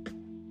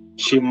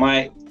she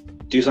might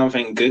do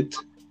something good,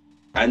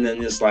 and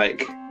then it's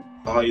like,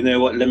 oh, you know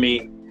what?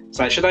 It's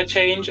like, should I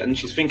change? And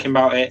she's thinking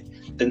about it.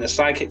 Then the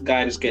psychic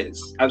guy just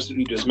gets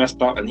absolutely just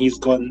messed up, and he's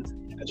gone.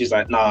 And she's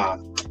like, nah,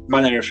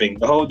 man, everything.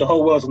 The whole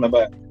world's on the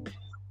back.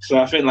 So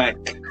I feel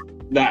like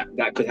that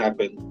could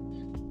happen.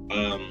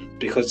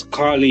 Because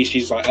Carly,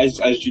 she's like, as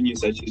Junior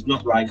said, she's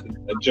not like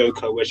a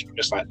Joker where she can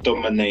just like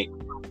dominate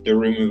the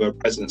room with her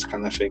presence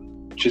kind of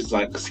thing. She's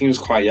like, seems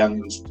quite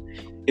young and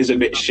is a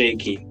bit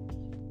shaky.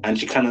 And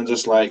she kind of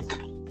just like,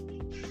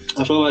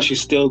 I feel like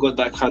she's still got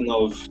that kind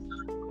of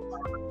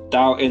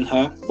doubt in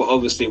her. But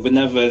obviously,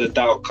 whenever the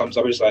doubt comes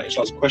up, it's like, she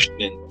starts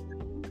questioning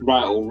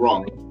right or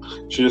wrong.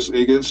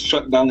 It gets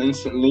shut down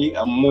instantly,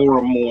 and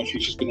more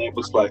she's just been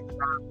able to like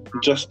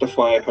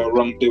justify her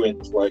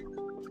wrongdoings. Like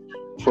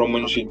from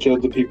when she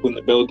killed the people in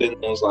the building,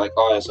 it was like,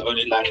 oh, it's the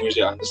only language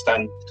I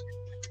understand.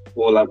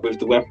 Or like with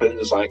the weapons,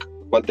 it's like,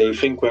 but they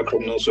think we're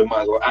criminals, so we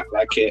might as well act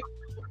like it.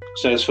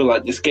 So I just feel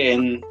like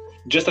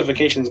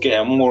justification's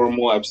getting more and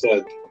more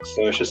absurd.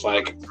 So it's just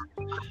like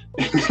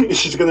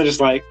she's gonna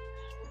just like,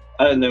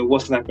 I don't know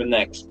what's gonna happen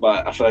next,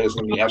 but I feel like it's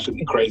gonna be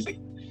absolutely crazy.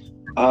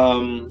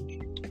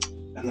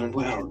 And then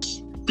what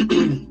else?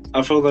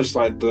 I feel that's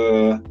like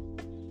we're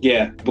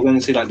going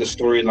to see like the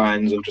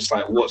storylines of just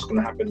like what's going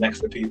to happen next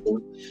to people.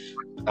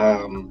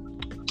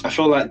 I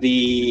feel like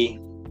the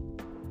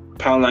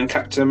Poundland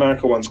Captain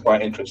America one's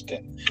quite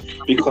interesting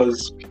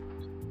because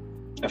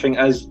I think,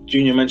 as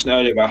Junior mentioned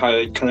earlier, about how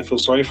I kind of feel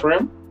sorry for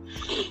him.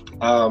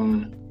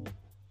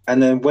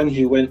 And then when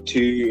he went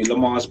to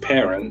Lamar's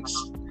parents,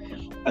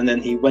 and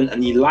then he went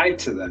and he lied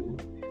to them,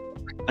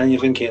 and you're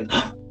thinking,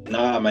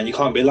 nah, man, you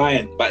can't be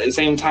lying. But at the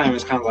same time,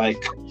 it's kind of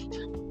like,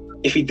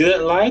 if he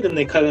didn't lie, then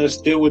they kind of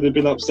still would have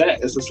been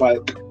upset. It's just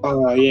like,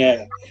 oh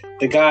yeah,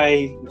 the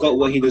guy got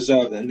what he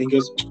deserved, and he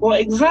goes, well,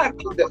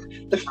 exactly.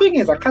 The thing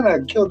is, I kind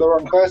of killed the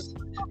wrong person.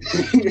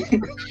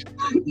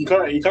 you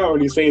can't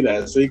really say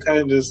that. So you kind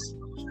of just,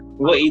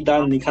 what he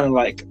done, he kind of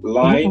like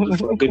lied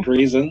for a good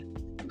reason.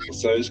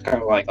 So it's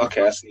kind of like,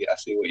 okay, I see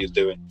what you're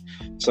doing.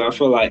 So I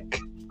feel like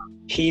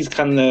he's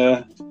kind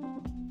of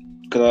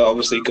gonna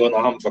obviously go on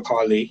a hunt for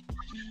Karli.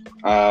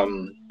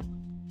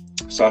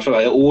 So I feel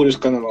like they're all just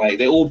gonna like,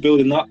 they're all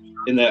building up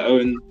in their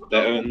own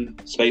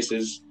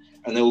spaces,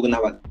 and they're all gonna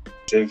have like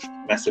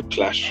massive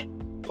clash,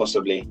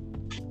 possibly.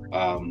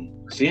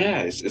 So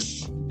yeah,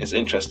 it's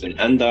interesting.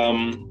 And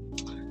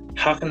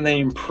how can they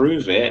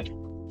improve it?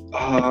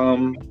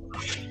 Man,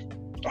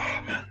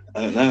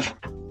 I don't know.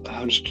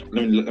 Let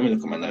me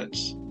look at my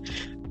notes.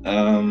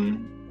 I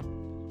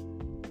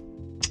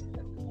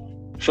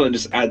feel like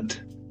just add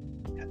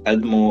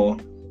more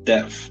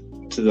depth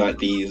to like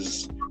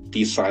these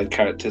side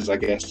characters, I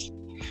guess.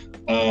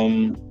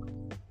 So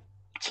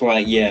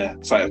like, yeah,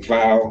 it's like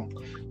Val,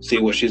 see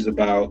what she's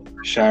about.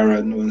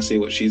 Sharon, want to see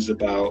what she's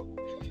about.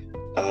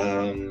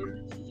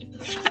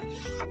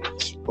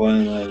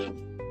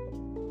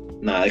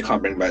 Nah, they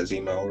can't bring back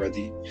Zemo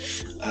already.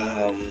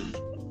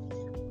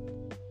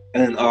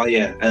 And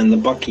and the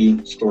Bucky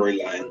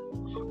storyline.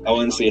 I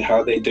want to see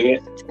how they do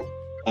it.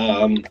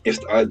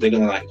 If they're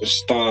gonna like just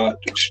start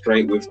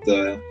straight with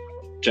the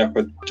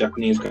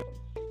Japanese guy,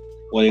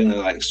 or they're gonna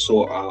like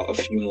sort out a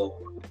few more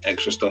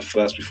extra stuff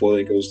first before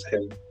it goes to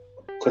him.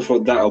 I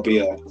thought that'll be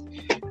a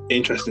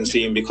interesting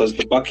scene, because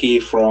the Bucky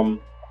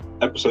from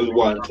episode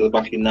 1 to the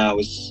Bucky now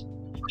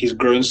he's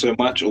grown so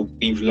much, or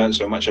we've learned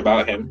so much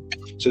about him.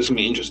 So it's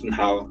gonna be interesting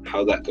how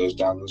that goes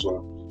down as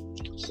well.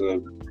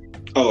 So,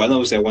 and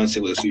obviously I want to see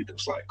what the suit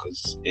looks like,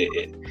 because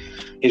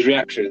his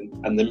reaction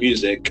and the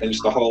music and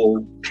just the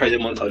whole trailer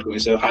montage got me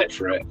so hyped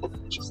for it.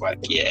 It's just like,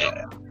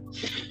 yeah,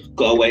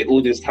 gotta wait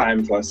all this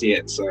time till I see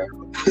it. So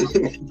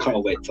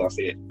can't wait till I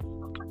see it.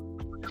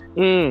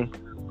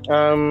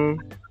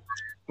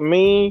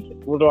 Me,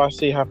 what do I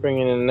see happening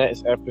in the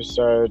next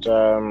episode?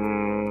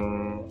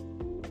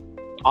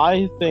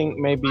 I think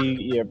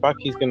maybe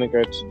Bucky's gonna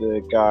go to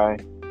the guy.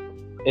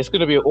 It's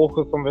gonna be an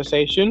awkward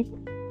conversation,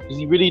 because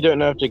you really don't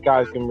know if the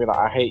guy's gonna be like,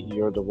 I hate you,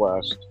 you're the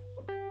worst.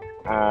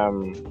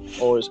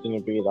 Or it's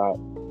gonna be like,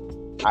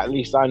 at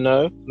least I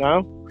know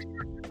now.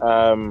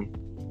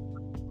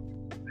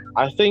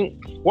 I think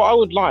what I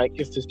would like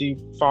is to see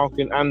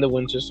Falcon and the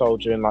Winter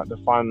Soldier in like the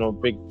final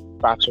big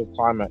battle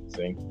climax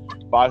thing.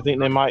 But I think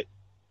they might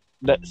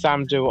let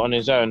Sam do it on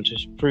his own to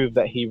prove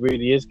that he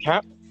really is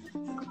Cap,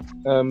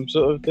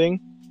 sort of thing.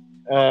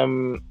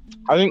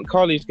 I think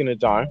Karli's gonna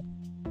die.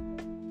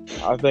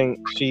 I think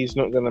she's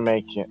not gonna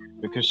make it,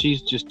 because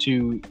she's just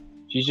too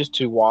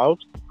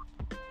wild.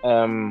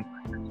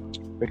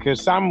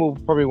 Because Sam will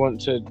probably want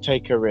to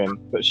take her in,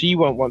 but she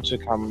won't want to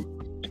come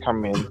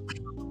in,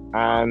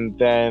 and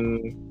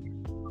then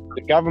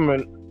the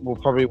government will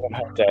probably want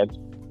her dead,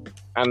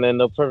 and then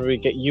they'll probably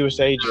get US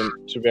agent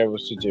to be able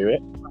to do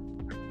it.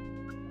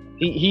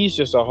 He's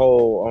just a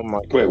whole, oh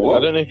my god. Wait, what? I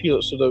don't know if you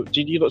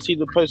did you not see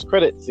the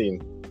post-credit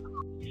scene?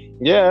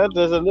 Yeah,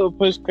 there's a little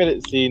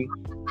post-credit scene.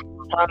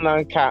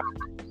 Poundland Cap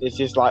is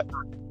just like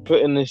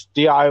putting this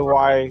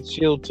DIY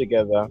shield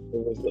together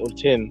with his little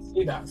tin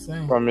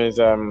from his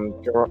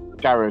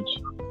garage.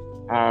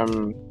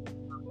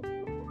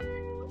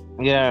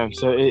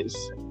 So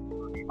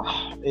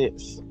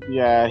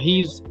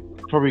he's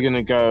probably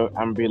gonna go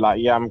and be like,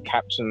 yeah, I'm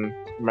Captain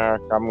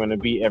America, I'm gonna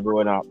beat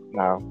everyone up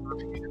now.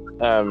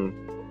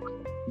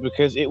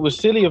 Because it was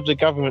silly of the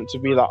government to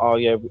be like, oh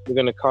yeah, we're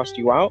gonna cast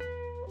you out,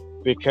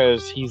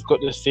 because he's got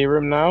the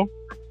serum now.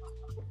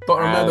 But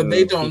remember,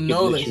 they don't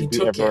know that he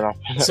took it,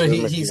 so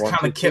he's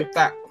kind of kept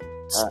that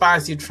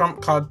spicy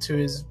trump card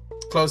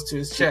close to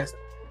his chest.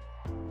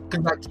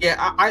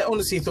 I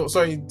honestly thought,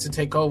 sorry to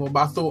take over,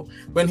 but I thought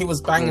when he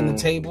was banging the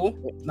table,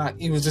 like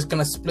he was just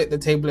gonna split the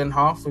table in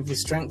half with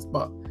his strength,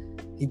 but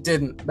he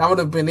didn't. That would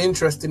have been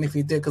interesting if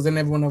he did, because then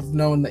everyone would have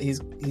known that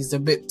he's a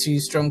bit too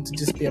strong to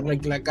just be a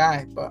regular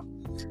guy. But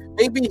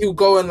maybe he'll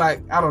go and,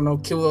 like, I don't know,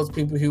 kill those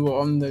people who were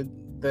on the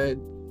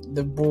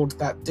board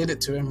that did it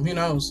to him. Who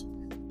knows?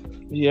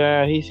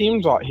 Yeah, he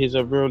seems like he's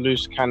a real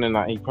loose cannon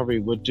that he probably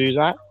would do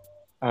that.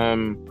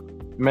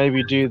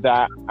 Maybe do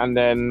that, and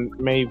then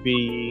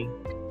maybe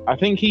I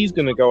think he's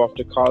gonna go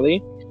after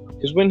Karli,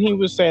 because when he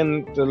was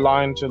saying the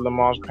line to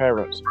Lamar's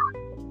parents,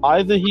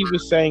 either he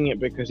was saying it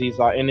because he's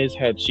like in his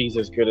head she's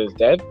as good as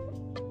dead,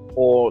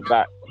 or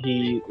that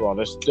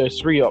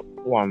there's three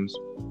ones,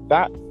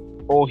 that,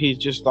 or he's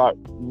just like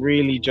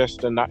really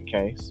just a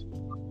nutcase,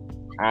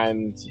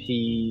 and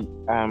he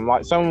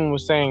like someone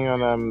was saying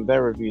on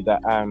their review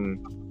that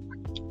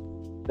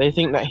they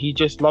think that he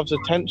just loves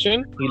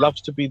attention. He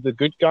loves to be the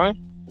good guy.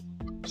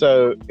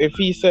 So if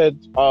he said,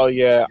 "Oh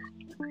yeah,"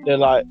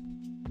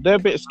 they're a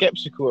bit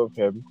skeptical of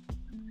him.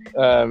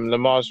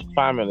 Lamar's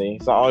family.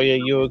 It's like, "Oh yeah,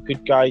 you're a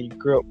good guy. You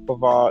grew up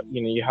with our,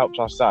 you helped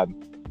our son."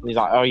 And he's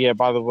like, "Oh yeah,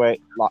 by the way,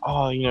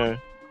 the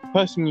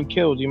person you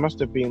killed, you must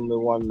have been the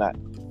one that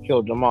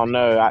killed Lamar."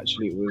 No,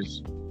 actually, it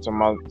was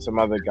some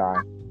other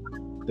guy.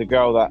 The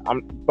girl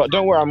but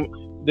don't worry,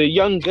 the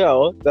young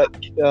girl that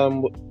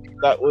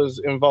was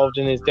involved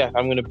in his death.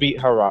 I'm going to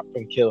beat her up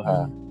and kill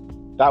her.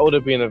 That would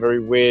have been a very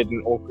weird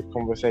and awkward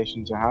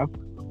conversation to have.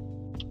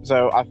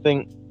 So I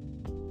think,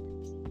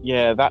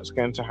 yeah, that's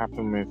going to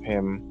happen with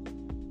him.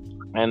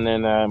 And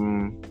then,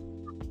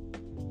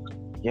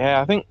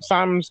 I think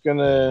Sam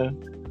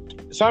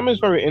is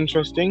very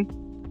interesting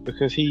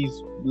because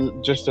he's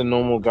just a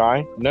normal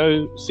guy.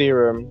 No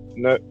serum,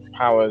 no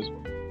powers.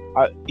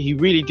 He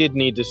really did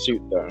need the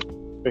suit though,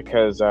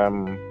 because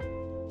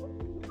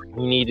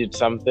he needed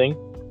something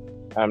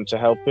to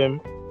help him.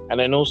 And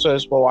then also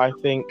as well, I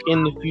think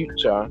in the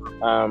future,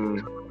 I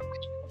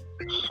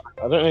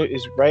don't know,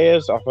 is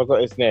Reyes? I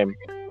forgot his name.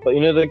 But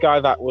the guy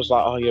that was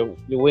like, "Oh, your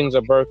wings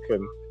are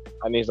broken,"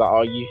 and he's like,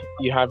 "Oh,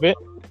 you have it."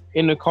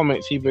 In the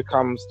comics, he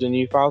becomes the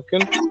new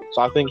Falcon.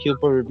 So I think he'll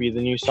probably be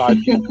the new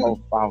sidekick of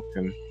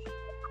Falcon.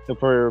 He'll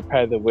probably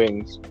repair the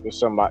wings with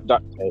some like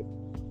duct tape,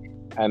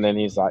 and then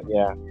he's like,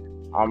 "Yeah,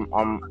 I'm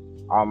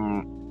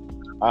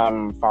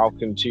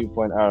Falcon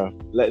 2.0.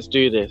 Let's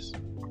do this."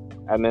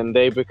 And then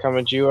they become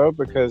a duo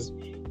because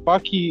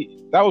Bucky.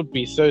 That would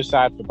be so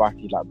sad for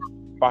Bucky. Like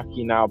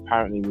Bucky now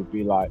apparently would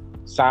be like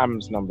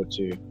Sam's number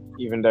 2,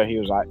 even though he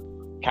was like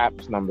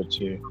Cap's number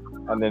 2,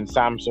 and then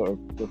Sam sort of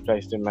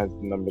replaced him as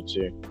the number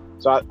 2.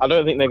 So I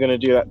don't think they're going to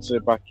do that to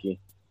Bucky.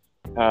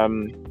 I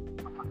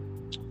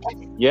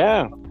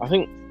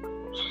think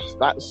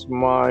that's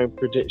my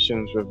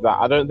predictions with that.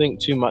 I don't think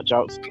too much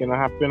else is going to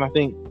happen. I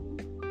think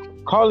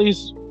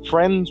Carly's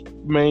friends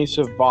may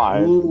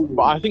survive,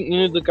 but I think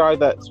the guy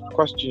that's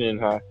questioning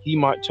her, he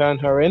might turn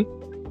her in,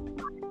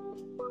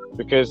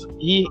 because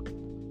he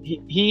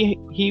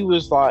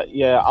was like,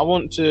 "Yeah, I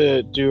want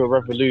to do a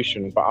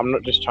revolution, but I'm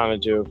not just trying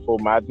to do a full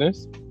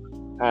madness."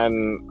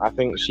 And I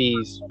think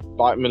she's,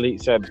 like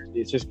Malik said,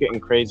 it's just getting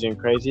crazy and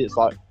crazy. It's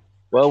like,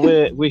 well,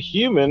 we're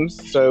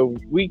humans, so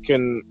we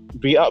can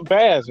beat up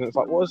bears, and it's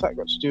like, what has that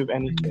got to do with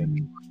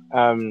anything?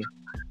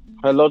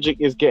 Her logic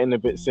is getting a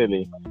bit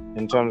silly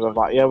in terms of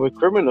like, yeah, we're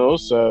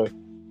criminals, so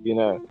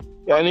yeah.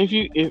 And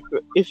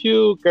if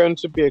you're going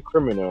to be a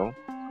criminal,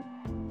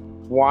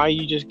 why are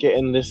you just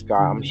getting this guy?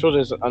 I'm sure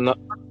there's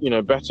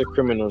better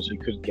criminals you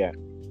could get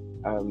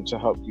to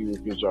help you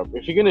with your job.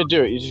 If you're gonna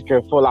do it, you just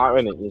go full out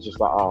in it. You're just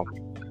like,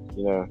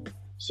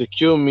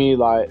 secure me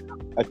like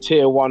a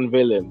tier 1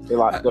 villain. They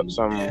like got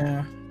some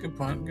good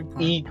point.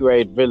 E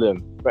grade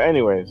villain. But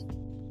anyways,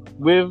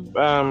 with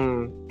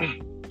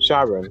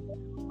Sharon,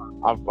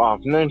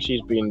 I've known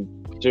she's been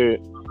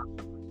doing,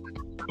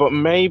 but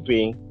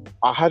maybe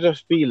I had a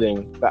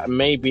feeling that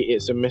maybe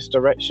it's a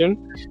misdirection,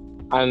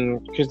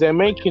 and because they're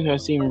making her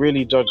seem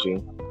really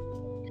dodgy.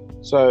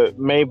 So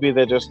maybe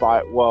they're just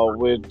like, well,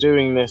 we're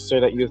doing this so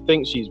that you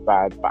think she's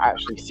bad, but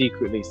actually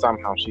secretly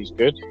somehow she's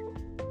good.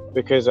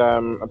 Because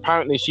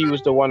apparently she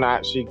was the one that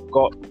actually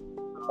got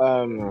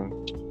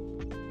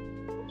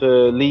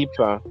the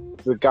Leaper,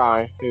 the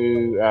guy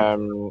who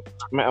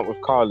met up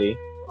with Carly,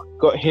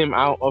 got him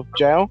out of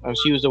jail, and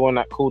she was the one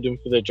that called him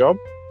for the job.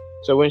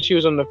 So when she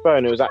was on the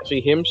phone, it was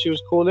actually him she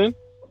was calling.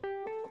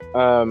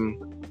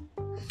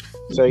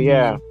 So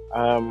yeah.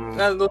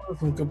 Those are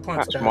some good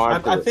points, That's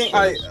guys. my I think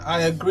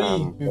I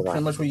agree with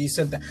pretty much what you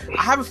said there.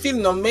 I have a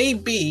feeling though,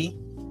 maybe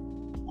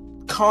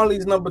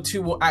Carly's number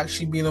 2 will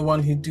actually be the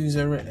one who does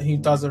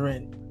her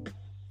in,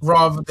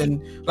 rather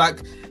than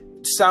like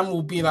Sam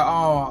will be like,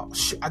 "Oh,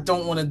 I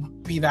don't want to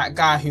be that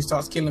guy who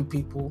starts killing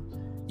people."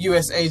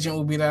 US agent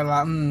will be there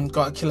like,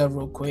 "Gotta kill her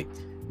real quick."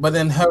 But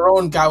then her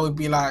own guy would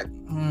be like,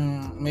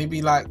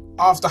 maybe like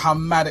after how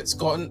mad it's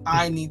gotten,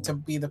 I need to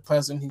be the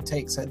person who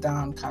takes her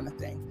down, kind of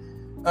thing.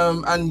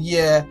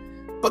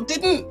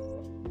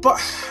 But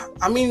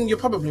I mean, you're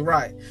probably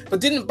right.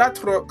 But didn't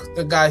Batroc,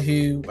 the guy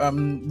who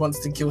wants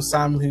to kill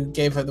Sam, who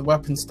gave her the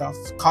weapon stuff,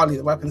 Carly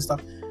the weapon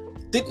stuff,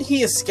 didn't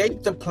he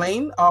escape the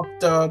plane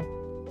after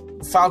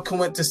Falcon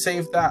went to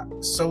save that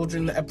soldier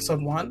in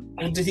episode 1?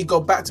 Or did he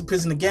go back to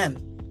prison again?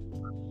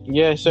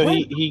 Yeah, so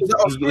he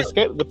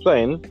escaped the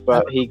plane,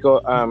 but he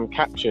got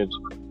captured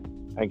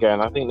again.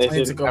 I think they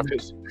said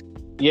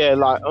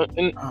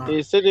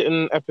they said it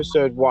in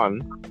episode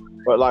 1,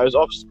 but like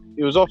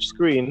it was off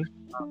screen.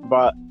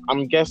 But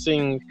I'm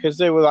guessing because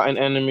they were like in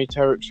enemy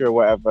territory or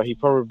whatever, he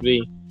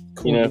probably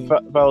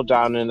fell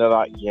down, and they're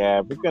like, "Yeah,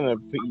 we're gonna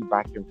put you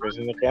back in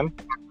prison again."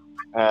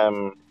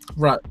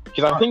 Right.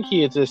 Because I think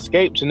he had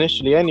escaped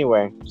initially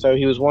anyway, so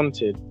he was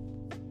wanted,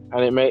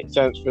 and it made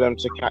sense for them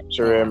to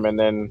capture him, and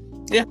then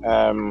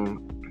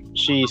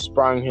she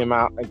sprung him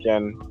out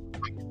again.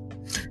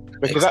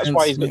 because that's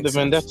why he's got the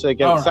vendetta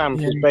against Sam.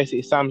 Because Yeah.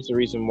 basically Sam's the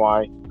reason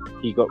why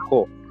he got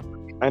caught.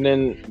 And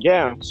then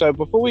so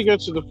before we go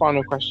to the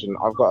final question,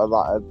 I've got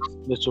a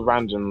little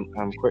random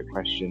quick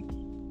question.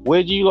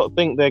 Where do you lot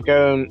think they're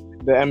going?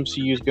 The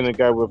MCU is going to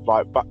go with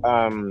like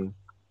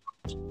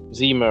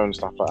Zemo and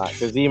stuff like that?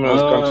 Because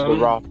Zemo's gone to the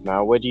Raft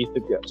now. Where do you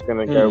think that's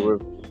going to go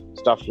with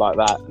stuff like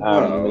that?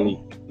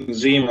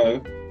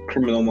 Zemo,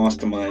 criminal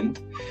mastermind,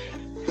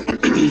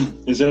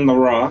 is in the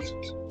Raft,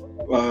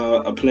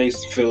 a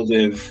place filled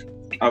with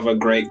other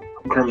great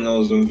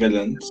criminals and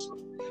villains.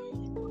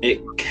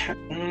 It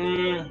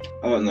can,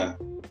 I don't know,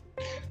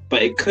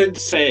 but it could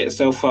set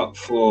itself up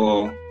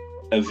for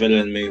a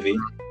villain movie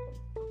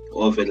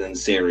or a villain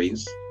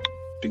series,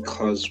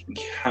 because we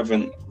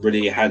haven't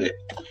really had it.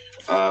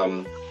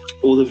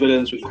 All the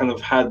villains we've kind of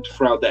had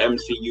throughout the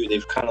MCU,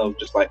 they've kind of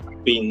just like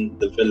been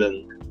the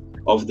villain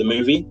of the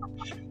movie.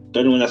 The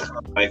only one that's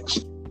kind of like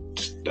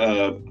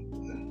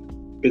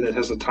been the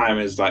test of time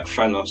is like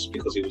Thanos,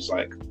 because he was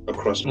like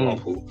across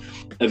multiple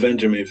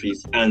Avenger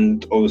movies,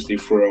 and obviously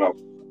throughout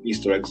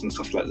Easter eggs and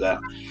stuff like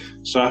that.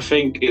 So I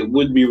think it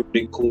would be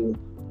really cool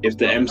if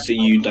the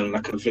MCU done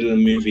like a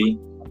villain movie,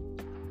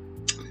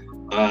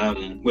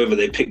 whether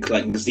they pick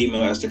like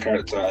Zemo as the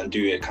character and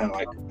do it kind of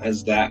like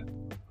as that,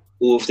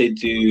 or if they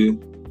do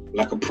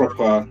like a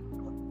proper,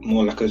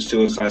 more like a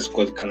Suicide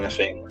Squad kind of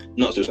thing.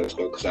 Not Suicide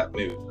Squad, because that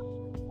movie,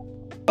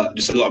 but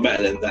just a lot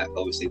better than that,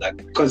 obviously,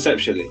 like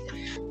conceptually.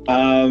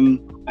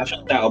 I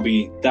think that'll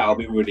be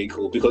really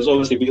cool, because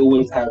obviously we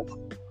always have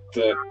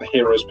the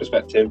hero's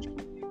perspective,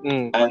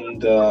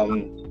 and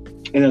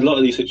in a lot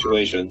of these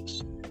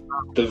situations,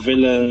 the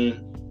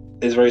villain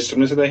is very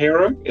similar to the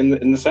hero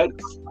in the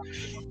sense.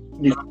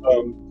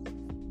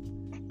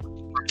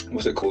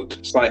 What's it called?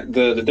 It's like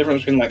the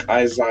difference between like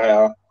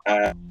Isaiah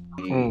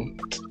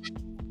and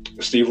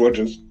Steve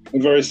Rogers are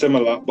very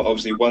similar, but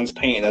obviously one's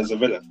painted as a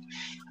villain.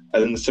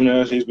 And then the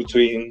similarities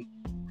between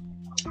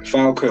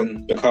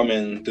Falcon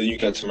becoming the new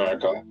Captain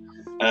America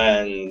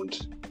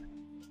and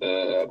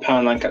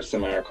Power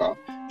Captain America,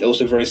 they're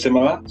also very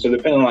similar. So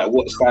depending on like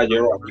what side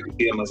you're on, you can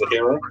see them as a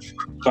hero.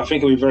 So I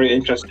think it'll be very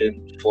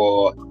interesting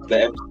for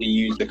the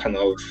MCU to kind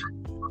of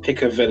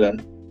pick a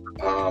villain,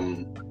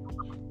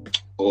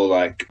 or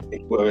like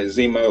whether it's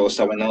Zemo or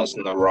someone else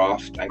in the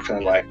Raft, and kind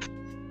of like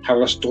have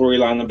a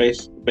storyline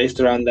based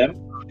around them,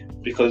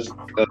 because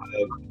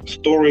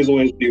stories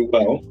always do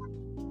well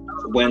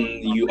when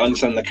you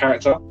understand the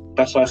character.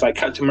 That's why it's like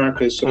Captain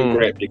America is so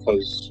great,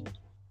 because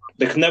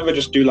they can never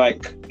just do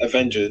like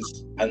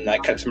Avengers and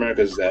like Captain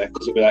America's there,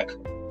 because it'll be like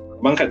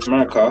one Captain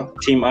America,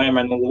 Team Iron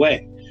Man all the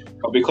way.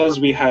 But because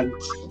we had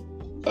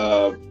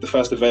the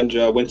first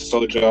Avenger, Winter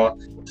Soldier,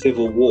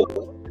 Civil War,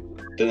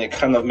 then it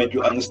kind of made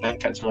you understand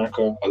Captain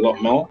America a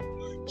lot more.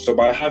 So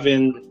by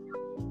having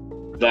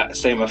that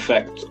same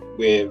effect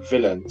with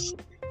villains,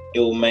 it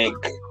will make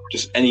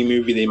just any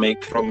movie they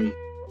make from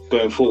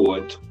going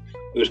forward, it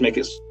will just make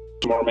it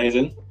more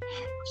amazing.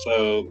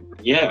 So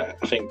yeah,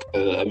 I think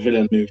a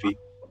villain movie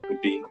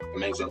would be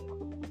amazing.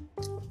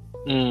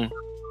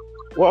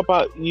 What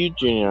about you,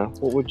 Junior?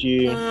 What would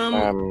you?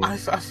 I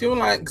feel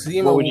like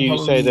Zemo. What would you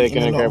say they're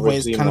going to go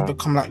with? Kind of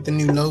become like the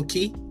new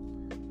Loki,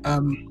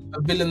 a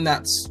villain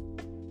that's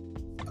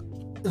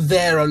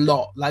there a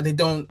lot. Like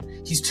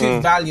he's too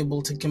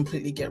valuable to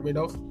completely get rid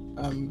of.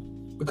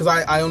 Because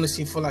I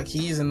honestly feel like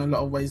he is in a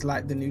lot of ways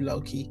like the new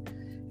Loki,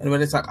 and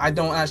when it's like I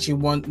don't actually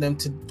want them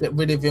to get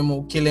rid of him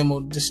or kill him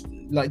or just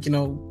like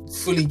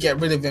fully get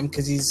rid of him,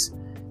 because he's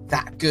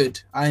that good.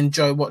 I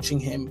enjoy watching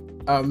him.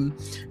 And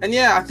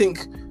yeah, I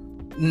think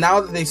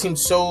now that they seem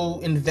so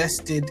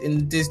invested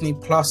in Disney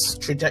Plus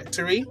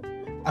trajectory,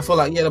 I feel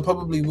like they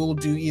probably will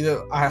do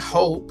either. I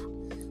hope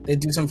they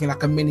do something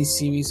like a mini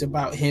series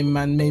about him,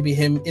 and maybe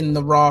him in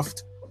the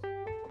Raft,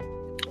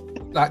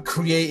 like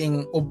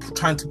creating or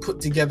trying to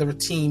put together a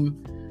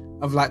team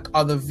of like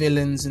other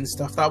villains and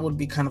stuff. That would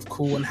be kind of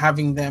cool, and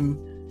having them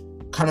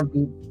kind of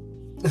be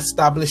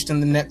established in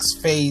the next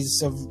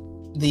phase of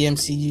the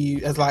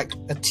MCU as like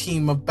a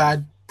team of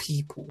bad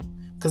people.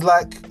 Because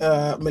like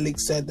Malik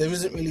said, there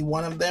isn't really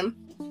one of them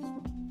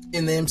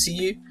in the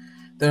MCU.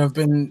 There have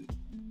been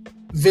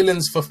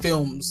villains for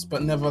films,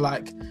 but never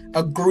like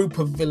a group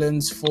of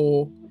villains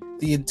for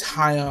the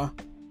entire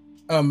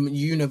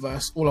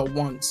universe all at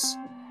once.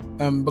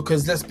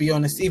 Because let's be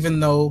honest,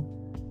 even though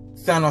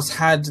Thanos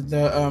had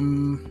the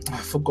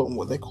I've forgotten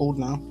what they're called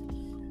now.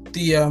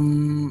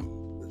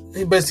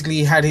 He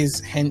basically had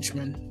his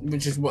henchmen,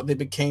 which is what they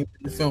became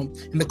in the film.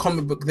 In the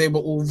comic book, they were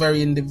all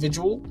very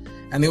individual,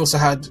 and they also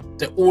had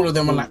all of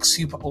them were like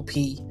super OP.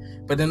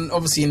 But then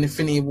obviously in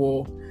Infinity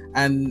War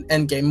and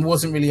Endgame, it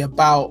wasn't really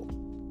about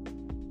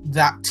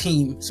that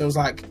team. So it was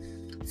like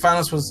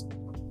Thanos was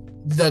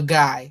the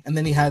guy, and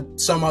then he had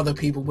some other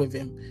people with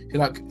him who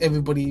like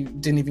everybody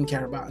didn't even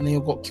care about, and they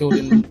all got killed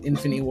in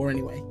Infinity War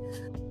anyway.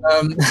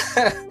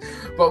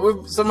 But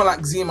with someone like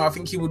Zemo, I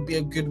think he would be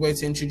a good way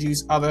to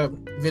introduce other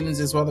villains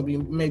as well that we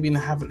maybe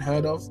haven't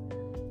heard of,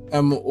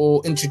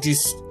 or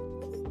introduce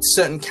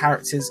certain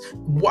characters.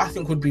 What I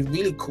think would be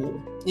really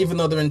cool, even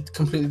though they're in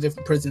completely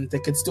different prisons, they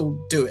could still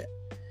do it.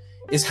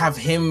 is have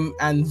him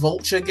and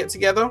Vulture get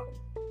together.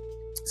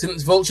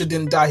 Since Vulture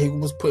didn't die, he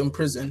was put in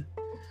prison.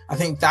 I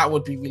think that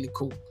would be really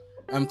cool.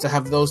 To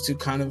have those two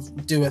kind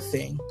of do a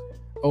thing,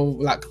 or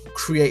like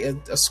create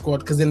a squad,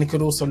 because then they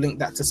could also link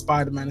that to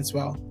Spider-Man as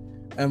well,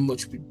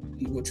 which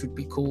would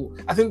be cool.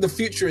 I think the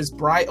future is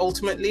bright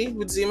ultimately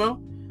with Zemo.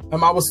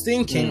 I was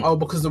thinking,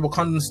 because the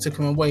Wakandans took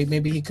him away,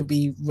 maybe he could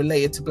be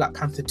related to Black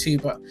Panther 2,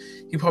 but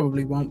he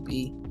probably won't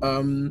be.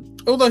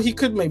 Although he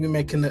could maybe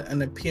make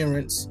an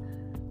appearance,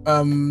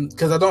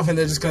 because I don't think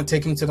they're just going to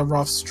take him to the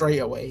raft straight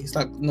away. It's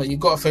like, no, you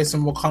got to face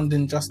some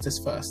Wakandan justice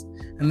first,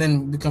 and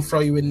then we can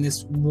throw you in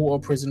this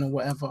water prison or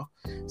whatever.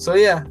 So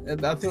yeah,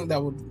 I think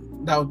that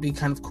would be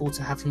kind of cool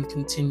to have him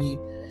continue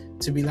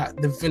to be like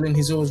the villain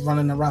who's always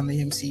running around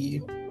the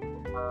MCU.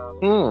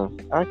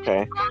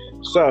 Okay,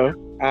 so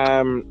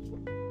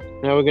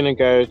now we're gonna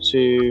go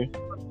to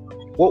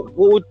what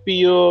would be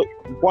your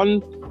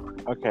one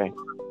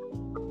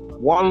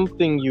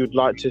thing you'd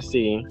like to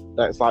see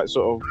that's like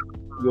sort of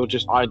your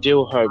just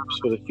ideal hopes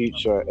for the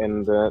future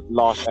in the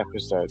last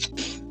episode.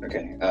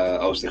 Okay,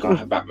 obviously can't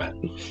have Batman,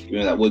 even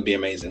though that would be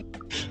amazing.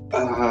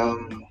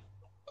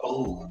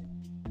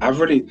 I've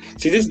already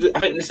see this. I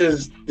think this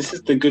is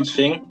the good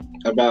thing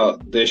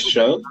about this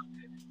show,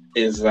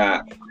 is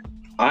that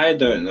I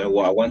don't know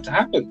what I want to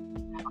happen,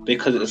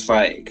 because it's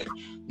like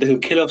they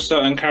could kill off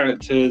certain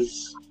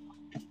characters.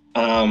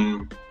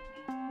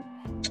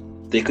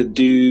 They could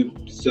do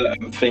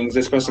certain things.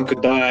 This person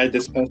could die.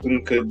 This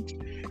person could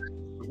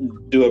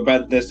do a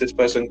badness. This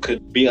person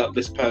could beat up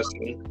this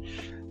person.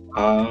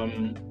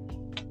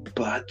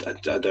 But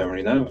I don't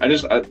really know.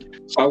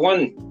 I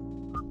want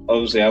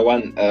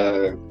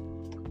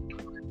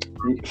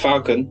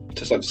Falcon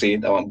to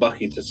succeed. I want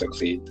Bucky to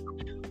succeed.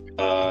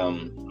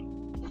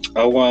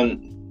 I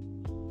want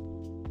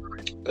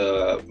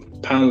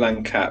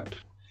Poundland Cap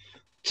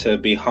to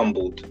be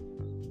humbled.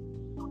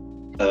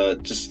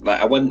 Just like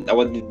I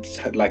wanted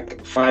to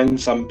like find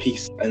some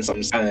peace and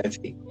some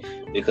sanity,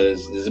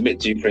 because it's a bit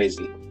too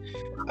crazy.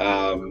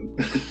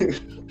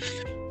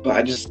 But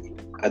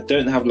I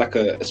don't have like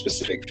a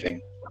specific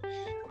thing.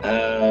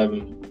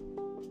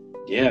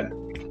 Yeah.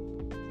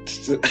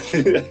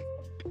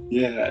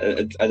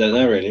 Yeah, I don't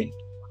know really.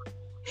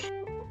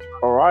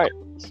 All right,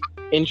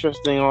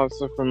 interesting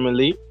answer from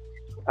Malik.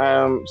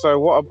 So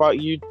what about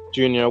you,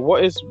 Junior?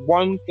 What is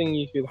one thing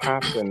you could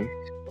happen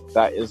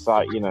that is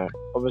like,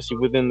 obviously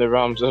within the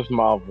realms of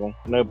Marvel,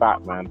 no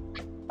Batman?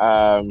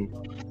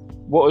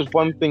 What was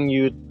one thing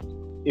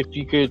if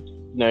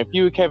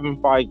you were Kevin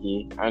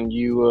Feige and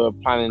you were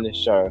planning this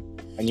show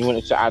and you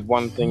wanted to add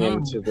one thing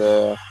into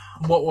the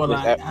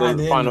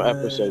final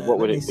episode, what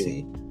would it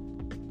be?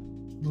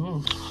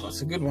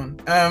 That's a good one.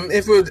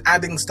 If we're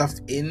adding stuff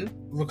in,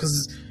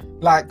 because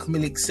like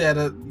Malik said,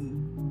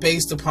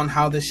 based upon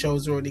how the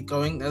show's already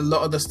going, a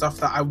lot of the stuff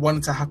that I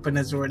wanted to happen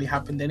has already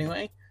happened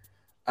anyway.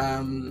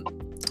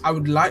 I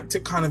would like to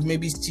kind of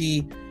maybe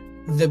see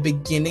the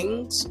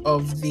beginnings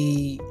of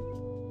the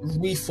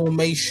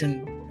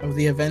reformation of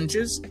the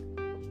Avengers,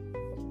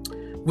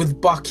 with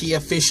Bucky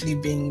officially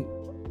being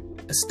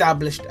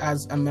established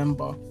as a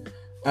member,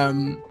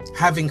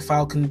 having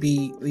Falcon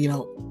be,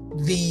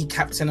 the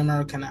Captain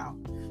America now,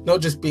 not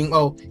just being,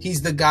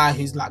 he's the guy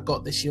who's like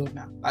got the shield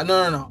now. Like,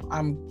 no,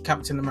 I'm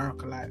Captain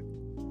America, like,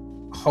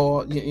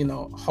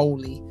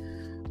 wholly.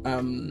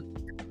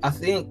 I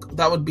think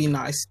that would be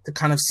nice to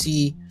kind of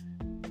see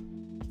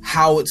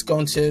how it's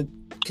going to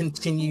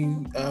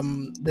continue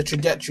the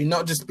trajectory,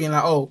 not just being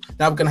like, now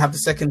we're going to have the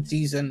second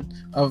season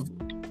of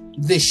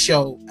this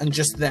show and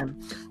just them.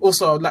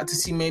 Also, I'd like to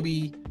see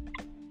maybe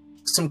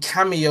some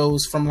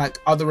cameos from like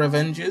other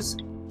Avengers.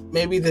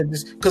 Maybe they're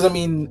just, because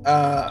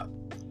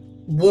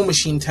War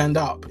Machine turned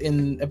up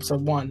in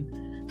episode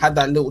 1, had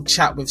that little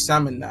chat with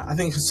Sam in there. I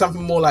think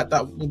something more like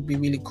that would be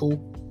really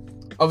cool.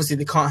 Obviously,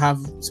 they can't have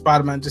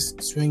Spider-Man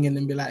just swinging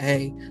and be like,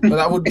 "Hey," but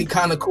that would be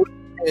kind of cool.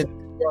 To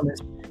be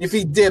honest, if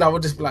he did, I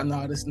would just be like,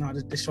 "No, this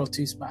show's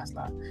too spiced."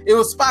 Like, it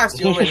was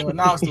spiced already, but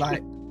now it's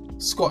like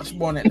Scotch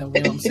bonnet level.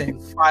 You know what I'm saying?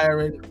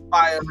 Firing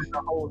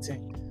the whole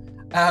thing.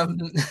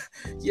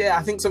 Yeah,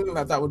 I think something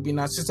like that would be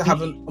nice, just to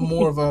have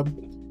more of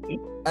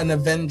an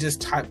Avengers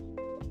type,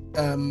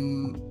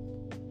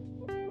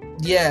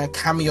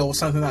 cameo or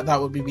something like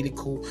that would be really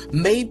cool.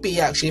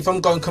 Maybe actually, if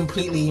I'm going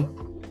completely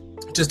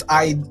just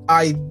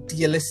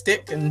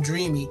idealistic and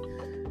dreamy,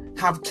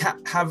 have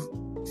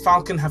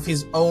Falcon have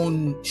his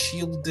own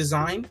shield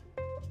design.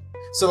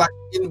 So like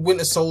in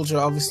Winter Soldier,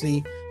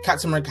 obviously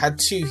Captain America had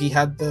 2. He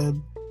had the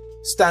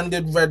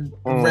standard red,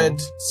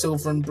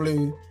 silver and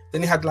blue.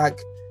 Then he had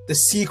like the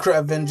Secret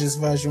Avengers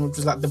version, which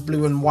was like the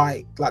blue and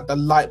white, like the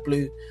light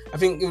blue. I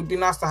think it would be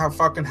nice to have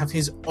Falcon have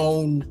his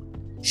own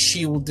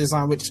shield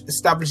design, which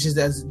establishes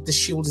that the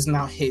shield is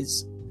now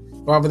his,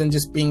 rather than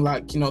just being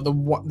like,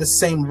 the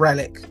same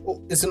relic.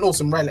 It's an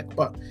awesome relic,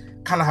 but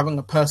kind of having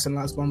a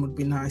personalized one would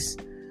be nice.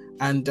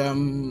 And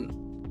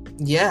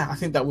I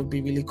think that would be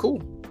really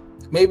cool.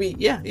 Maybe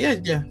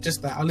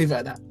just that. I'll leave it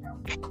at that.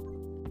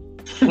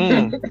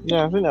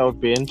 Yeah, I think that would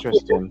be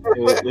interesting.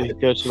 If you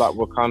go to like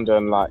Wakanda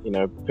and like,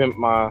 pimp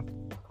my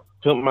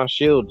pimp my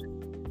shield,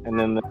 and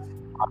then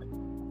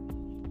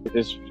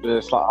this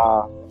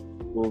like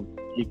we'll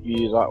give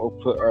you like we'll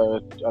put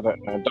a I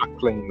don't know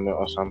duckling in it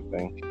or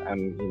something,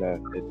 and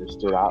they just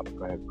do that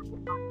upgrade.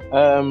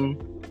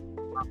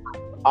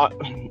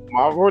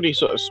 I've already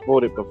sort of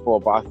spoiled it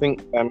before, but I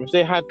think if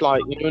they had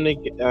like when they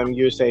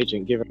US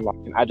Agent give him like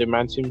an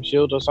adamantium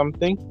shield or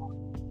something,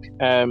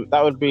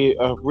 that would be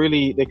a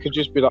really. They could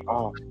just be like,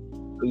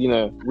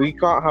 we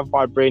can't have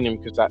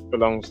vibranium because that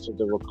belongs to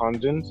the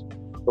Wakandans,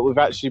 but we've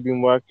actually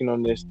been working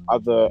on this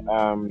other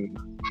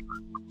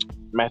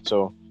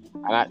metal,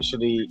 and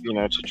actually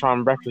to try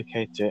and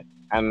replicate it,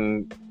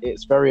 and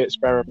it's very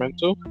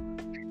experimental.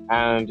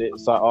 And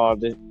it's like,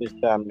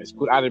 it's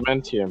called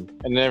adamantium,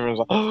 and then everyone's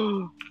like,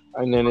 oh,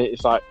 and then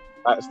it's like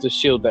that's the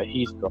shield that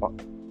he's got.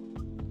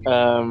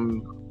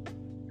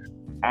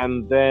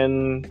 And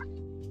then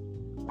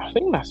I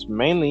think that's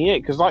mainly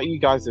it, because like you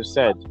guys have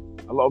said,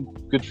 a lot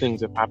of good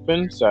things have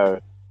happened. So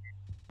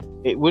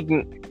it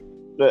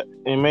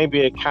may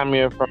be a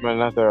cameo from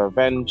another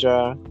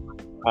Avenger.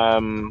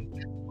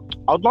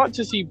 I'd like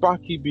to see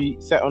Bucky be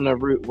set on a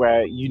route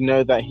where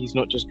that he's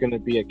not just going to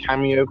be a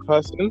cameo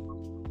person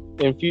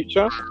in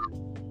future,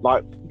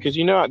 like because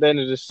at the end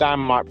of this,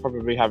 Sam might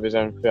probably have his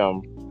own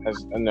film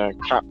as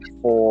Cap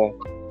 4,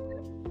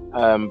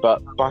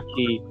 but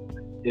Bucky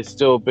is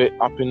still a bit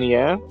up in the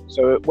air.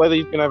 So whether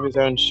he's gonna have his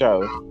own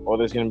show or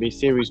there's gonna be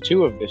series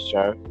 2 of this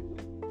show,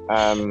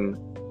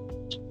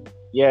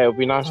 it would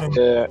be nice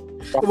to.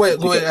 Wait!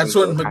 I just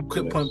want to make a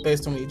quick point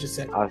based on what you just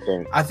said. I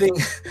think.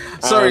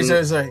 Sorry.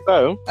 So,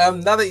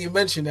 now that you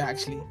mentioned it,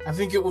 actually, I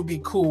think it would be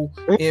cool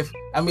if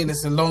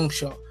it's a long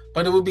shot.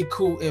 But it would be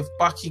cool if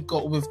Bucky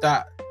got with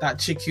that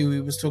chick who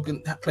he was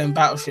playing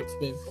battleships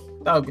with.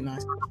 That would be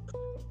nice.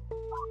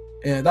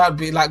 Yeah, that would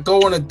be like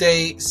go on a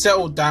date,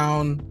 settle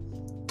down,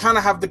 kind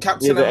of have the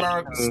Captain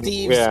America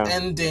Steve's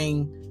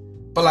ending,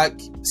 but like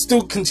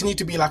still continue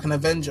to be like an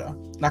Avenger,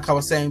 like I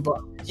was saying.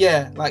 But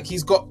yeah, like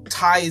he's got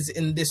ties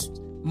in this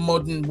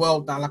modern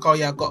world now. Like,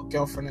 I got a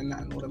girlfriend and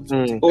that and all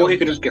them. Or he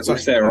could just get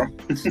with Sarah.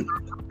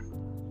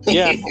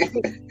 Yeah.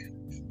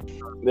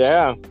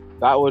 Yeah.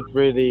 That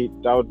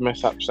would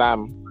mess up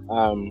Sam,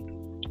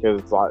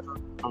 because like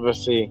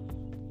obviously,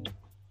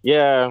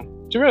 to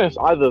be honest,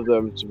 either of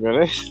them, to be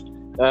honest,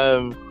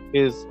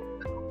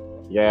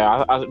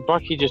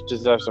 Bucky just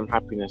deserves some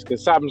happiness,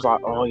 because Sam's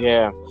like,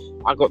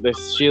 I got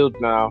this shield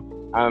now,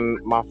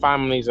 and my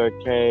family's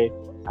okay,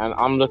 and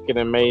I'm looking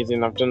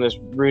amazing. I've done this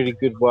really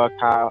good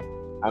workout,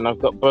 and I've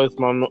got both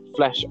my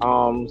flesh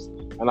arms,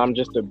 and I'm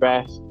just the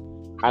best.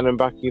 And then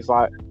Bucky's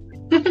like,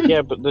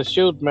 yeah, but the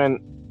shield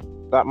meant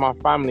that my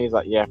family is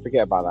like,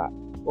 forget about that.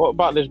 What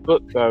about this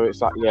book though? It's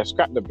like,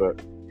 scrap the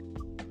book.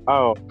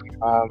 Oh,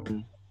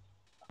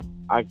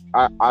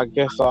 I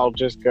guess I'll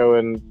just go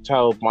and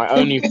tell my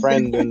only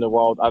friend in the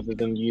world other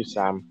than you,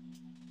 Sam,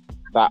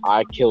 that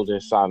I killed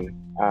his son.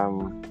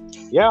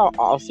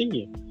 I'll see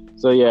you.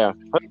 So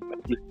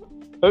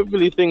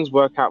hopefully things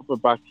work out for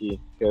Bucky,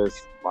 because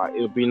like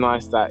it would be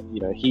nice that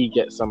he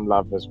gets some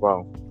love as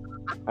well.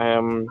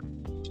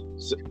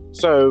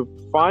 So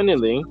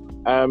finally.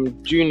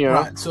 Junior,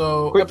 right,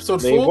 so quickly,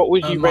 episode 4, what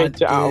would you rate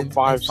it out of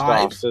 5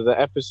 stars? So the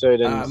episode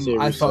and the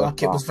series. I felt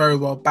like it was very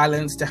well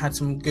balanced. It had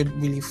some good,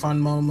 really fun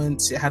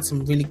moments. It had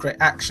some really great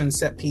action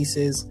set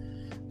pieces,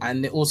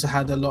 and it also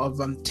had a lot of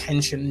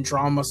tension and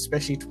drama,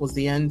 especially towards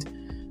the end.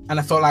 And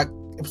I felt like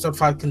episode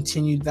 5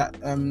 continued that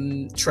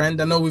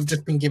trend. I know we've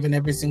just been given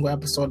every single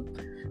episode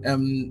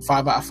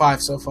 5 out of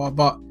 5 so far,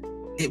 but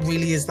it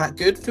really is that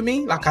good for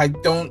me. Like, I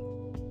don't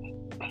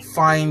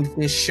find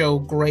this show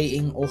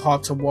grating or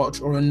hard to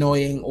watch or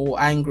annoying or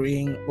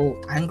angrying.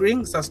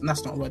 That's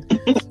not a word.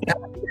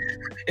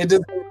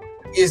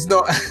 It's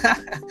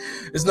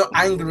not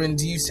anger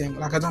inducing.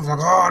 Like, I don't feel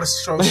like,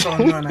 this show is so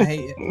annoying, I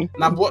hate it. And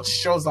I've watched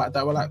shows like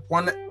that where like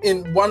one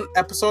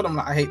episode I'm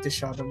like, I hate this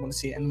show, I don't want to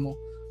see it anymore.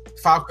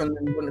 Falcon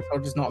and Winter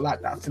Soldier is not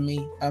like that for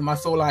me. I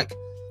feel like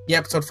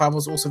episode 5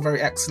 was also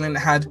very excellent. It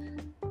had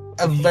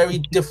a very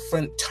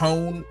different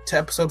tone to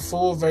episode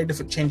 4, very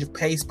different change of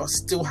pace, but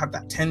still had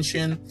that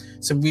tension,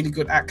 some really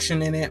good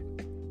action in it.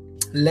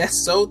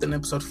 Less so than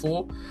episode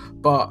 4,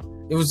 but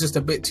it was just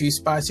a bit too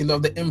spicy. A lot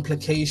of the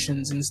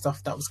implications and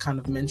stuff that was kind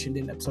of mentioned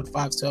in episode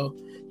 5. So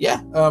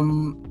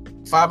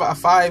 5 out of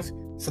 5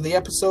 for the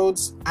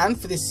episodes and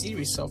for this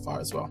series so far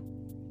as well.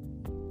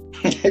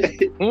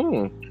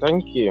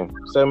 Thank you.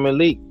 So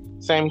Malik,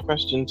 same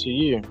question to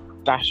you.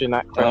 Dashing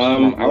that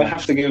question. I would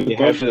have to give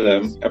both of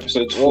them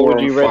episodes 4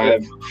 and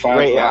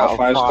 5 out of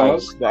 5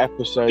 stars. The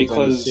episodes,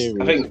 because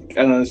I think,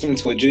 and similar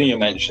to what Junior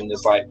mentioned,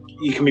 is like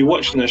you can be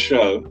watching a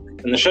show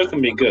and the show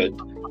can be good,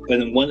 but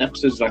then one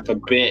episode's like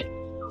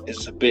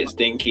it's a bit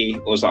stinky,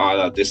 or it's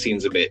like, this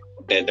scene's a bit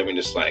dead, then we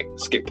just like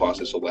skip past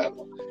this or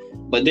whatever.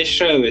 But this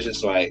show is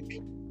just like,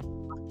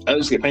 I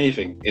don't skip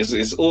anything.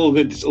 It's all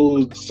good. It's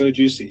all so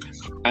juicy.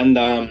 And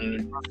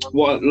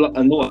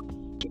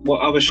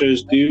what other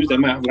shows do, they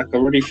might have like a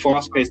really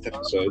fast-paced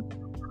episode,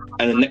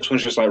 and the next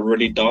one's just like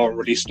really dull,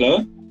 really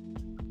slow.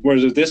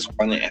 Whereas with this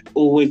one, it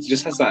always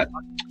just has that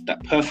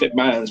perfect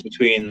balance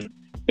between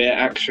bit of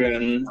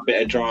action,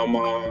 bit of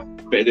drama,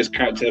 bit of this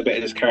character, bit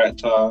of this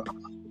character,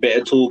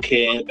 bit of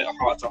talking, bit of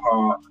heart to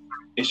heart.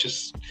 It's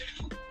just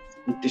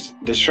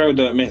the show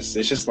don't miss.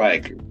 It's just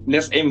like,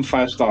 let's aim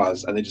 5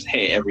 stars and they just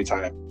hit it every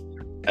time.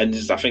 And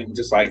just I think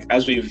just like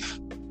as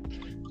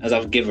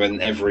I've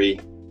given every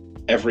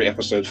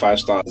episode 5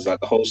 stars, like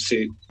the whole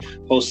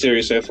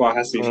series so far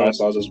has to be 5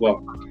 stars as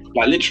well.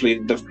 Like literally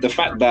the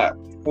fact that,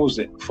 what was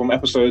it, from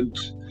episode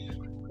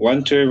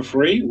 1, 2, and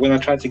 3, when I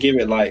tried to give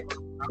it like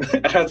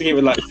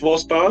 4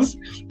 stars,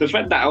 the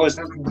fact that I was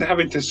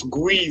having to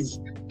squeeze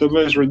the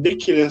most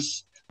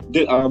ridiculous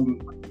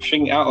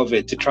thing out of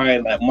it to try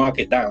and like mark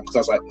it down, because I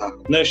was like, nah,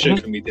 no show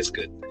can be this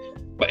good.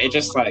 But it's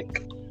just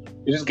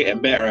getting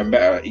better and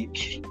better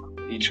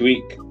each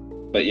week.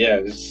 But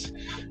yeah, this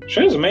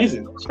show's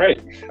amazing. It's great.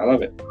 I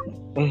love it.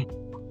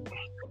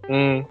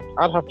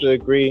 I'd have to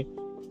agree.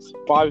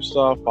 5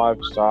 star,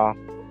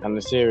 and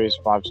the series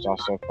 5 star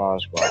so far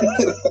as well.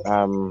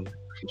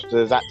 For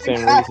the exact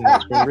same reason,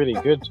 it's been really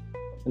good.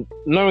 And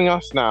knowing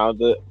us now,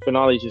 the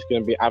finale is just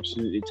going to be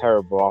absolutely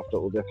terrible after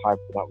all the hype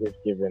that we've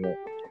given it.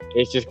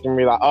 It's just going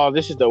to be like, oh,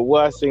 this is the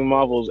worst thing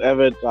Marvel's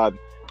ever done.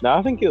 No,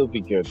 I think it'll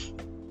be good.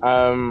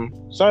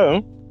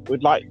 So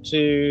we'd like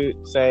to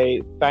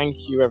say thank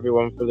you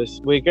everyone for this.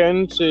 We're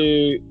going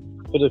to,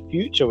 for the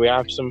future, we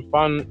have some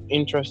fun,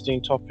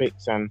 interesting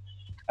topics and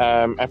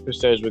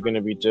episodes we're going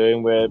to be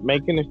doing. We're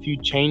making a few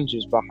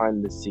changes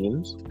behind the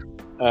scenes.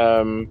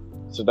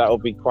 So that will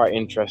be quite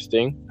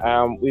interesting.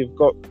 We've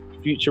got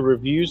future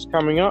reviews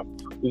coming up.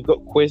 We've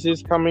got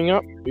quizzes coming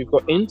up. We've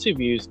got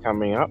interviews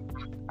coming up,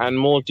 and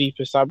more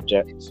deeper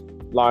subjects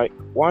like,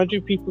 why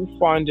do people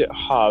find it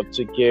hard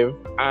to give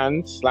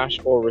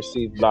or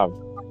receive love?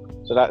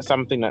 So that's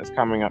something that's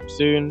coming up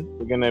soon.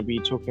 We're going to be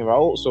talking about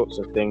all sorts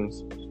of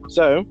things.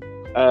 So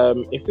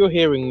if you're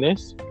hearing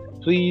this,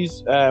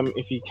 please,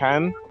 if you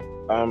can,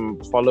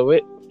 follow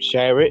it,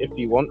 share it if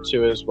you want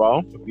to as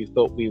well, if you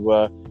thought we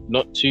were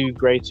not too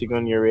grating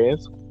on your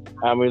ears.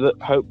 And we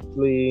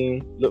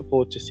hopefully look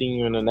forward to seeing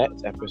you in the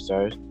next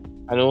episode.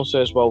 And also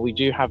as well, we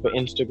do have an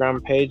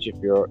Instagram page if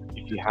you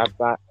have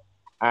that.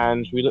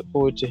 And we look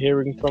forward to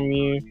hearing from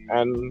you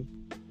and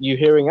you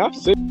hearing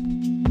us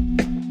soon.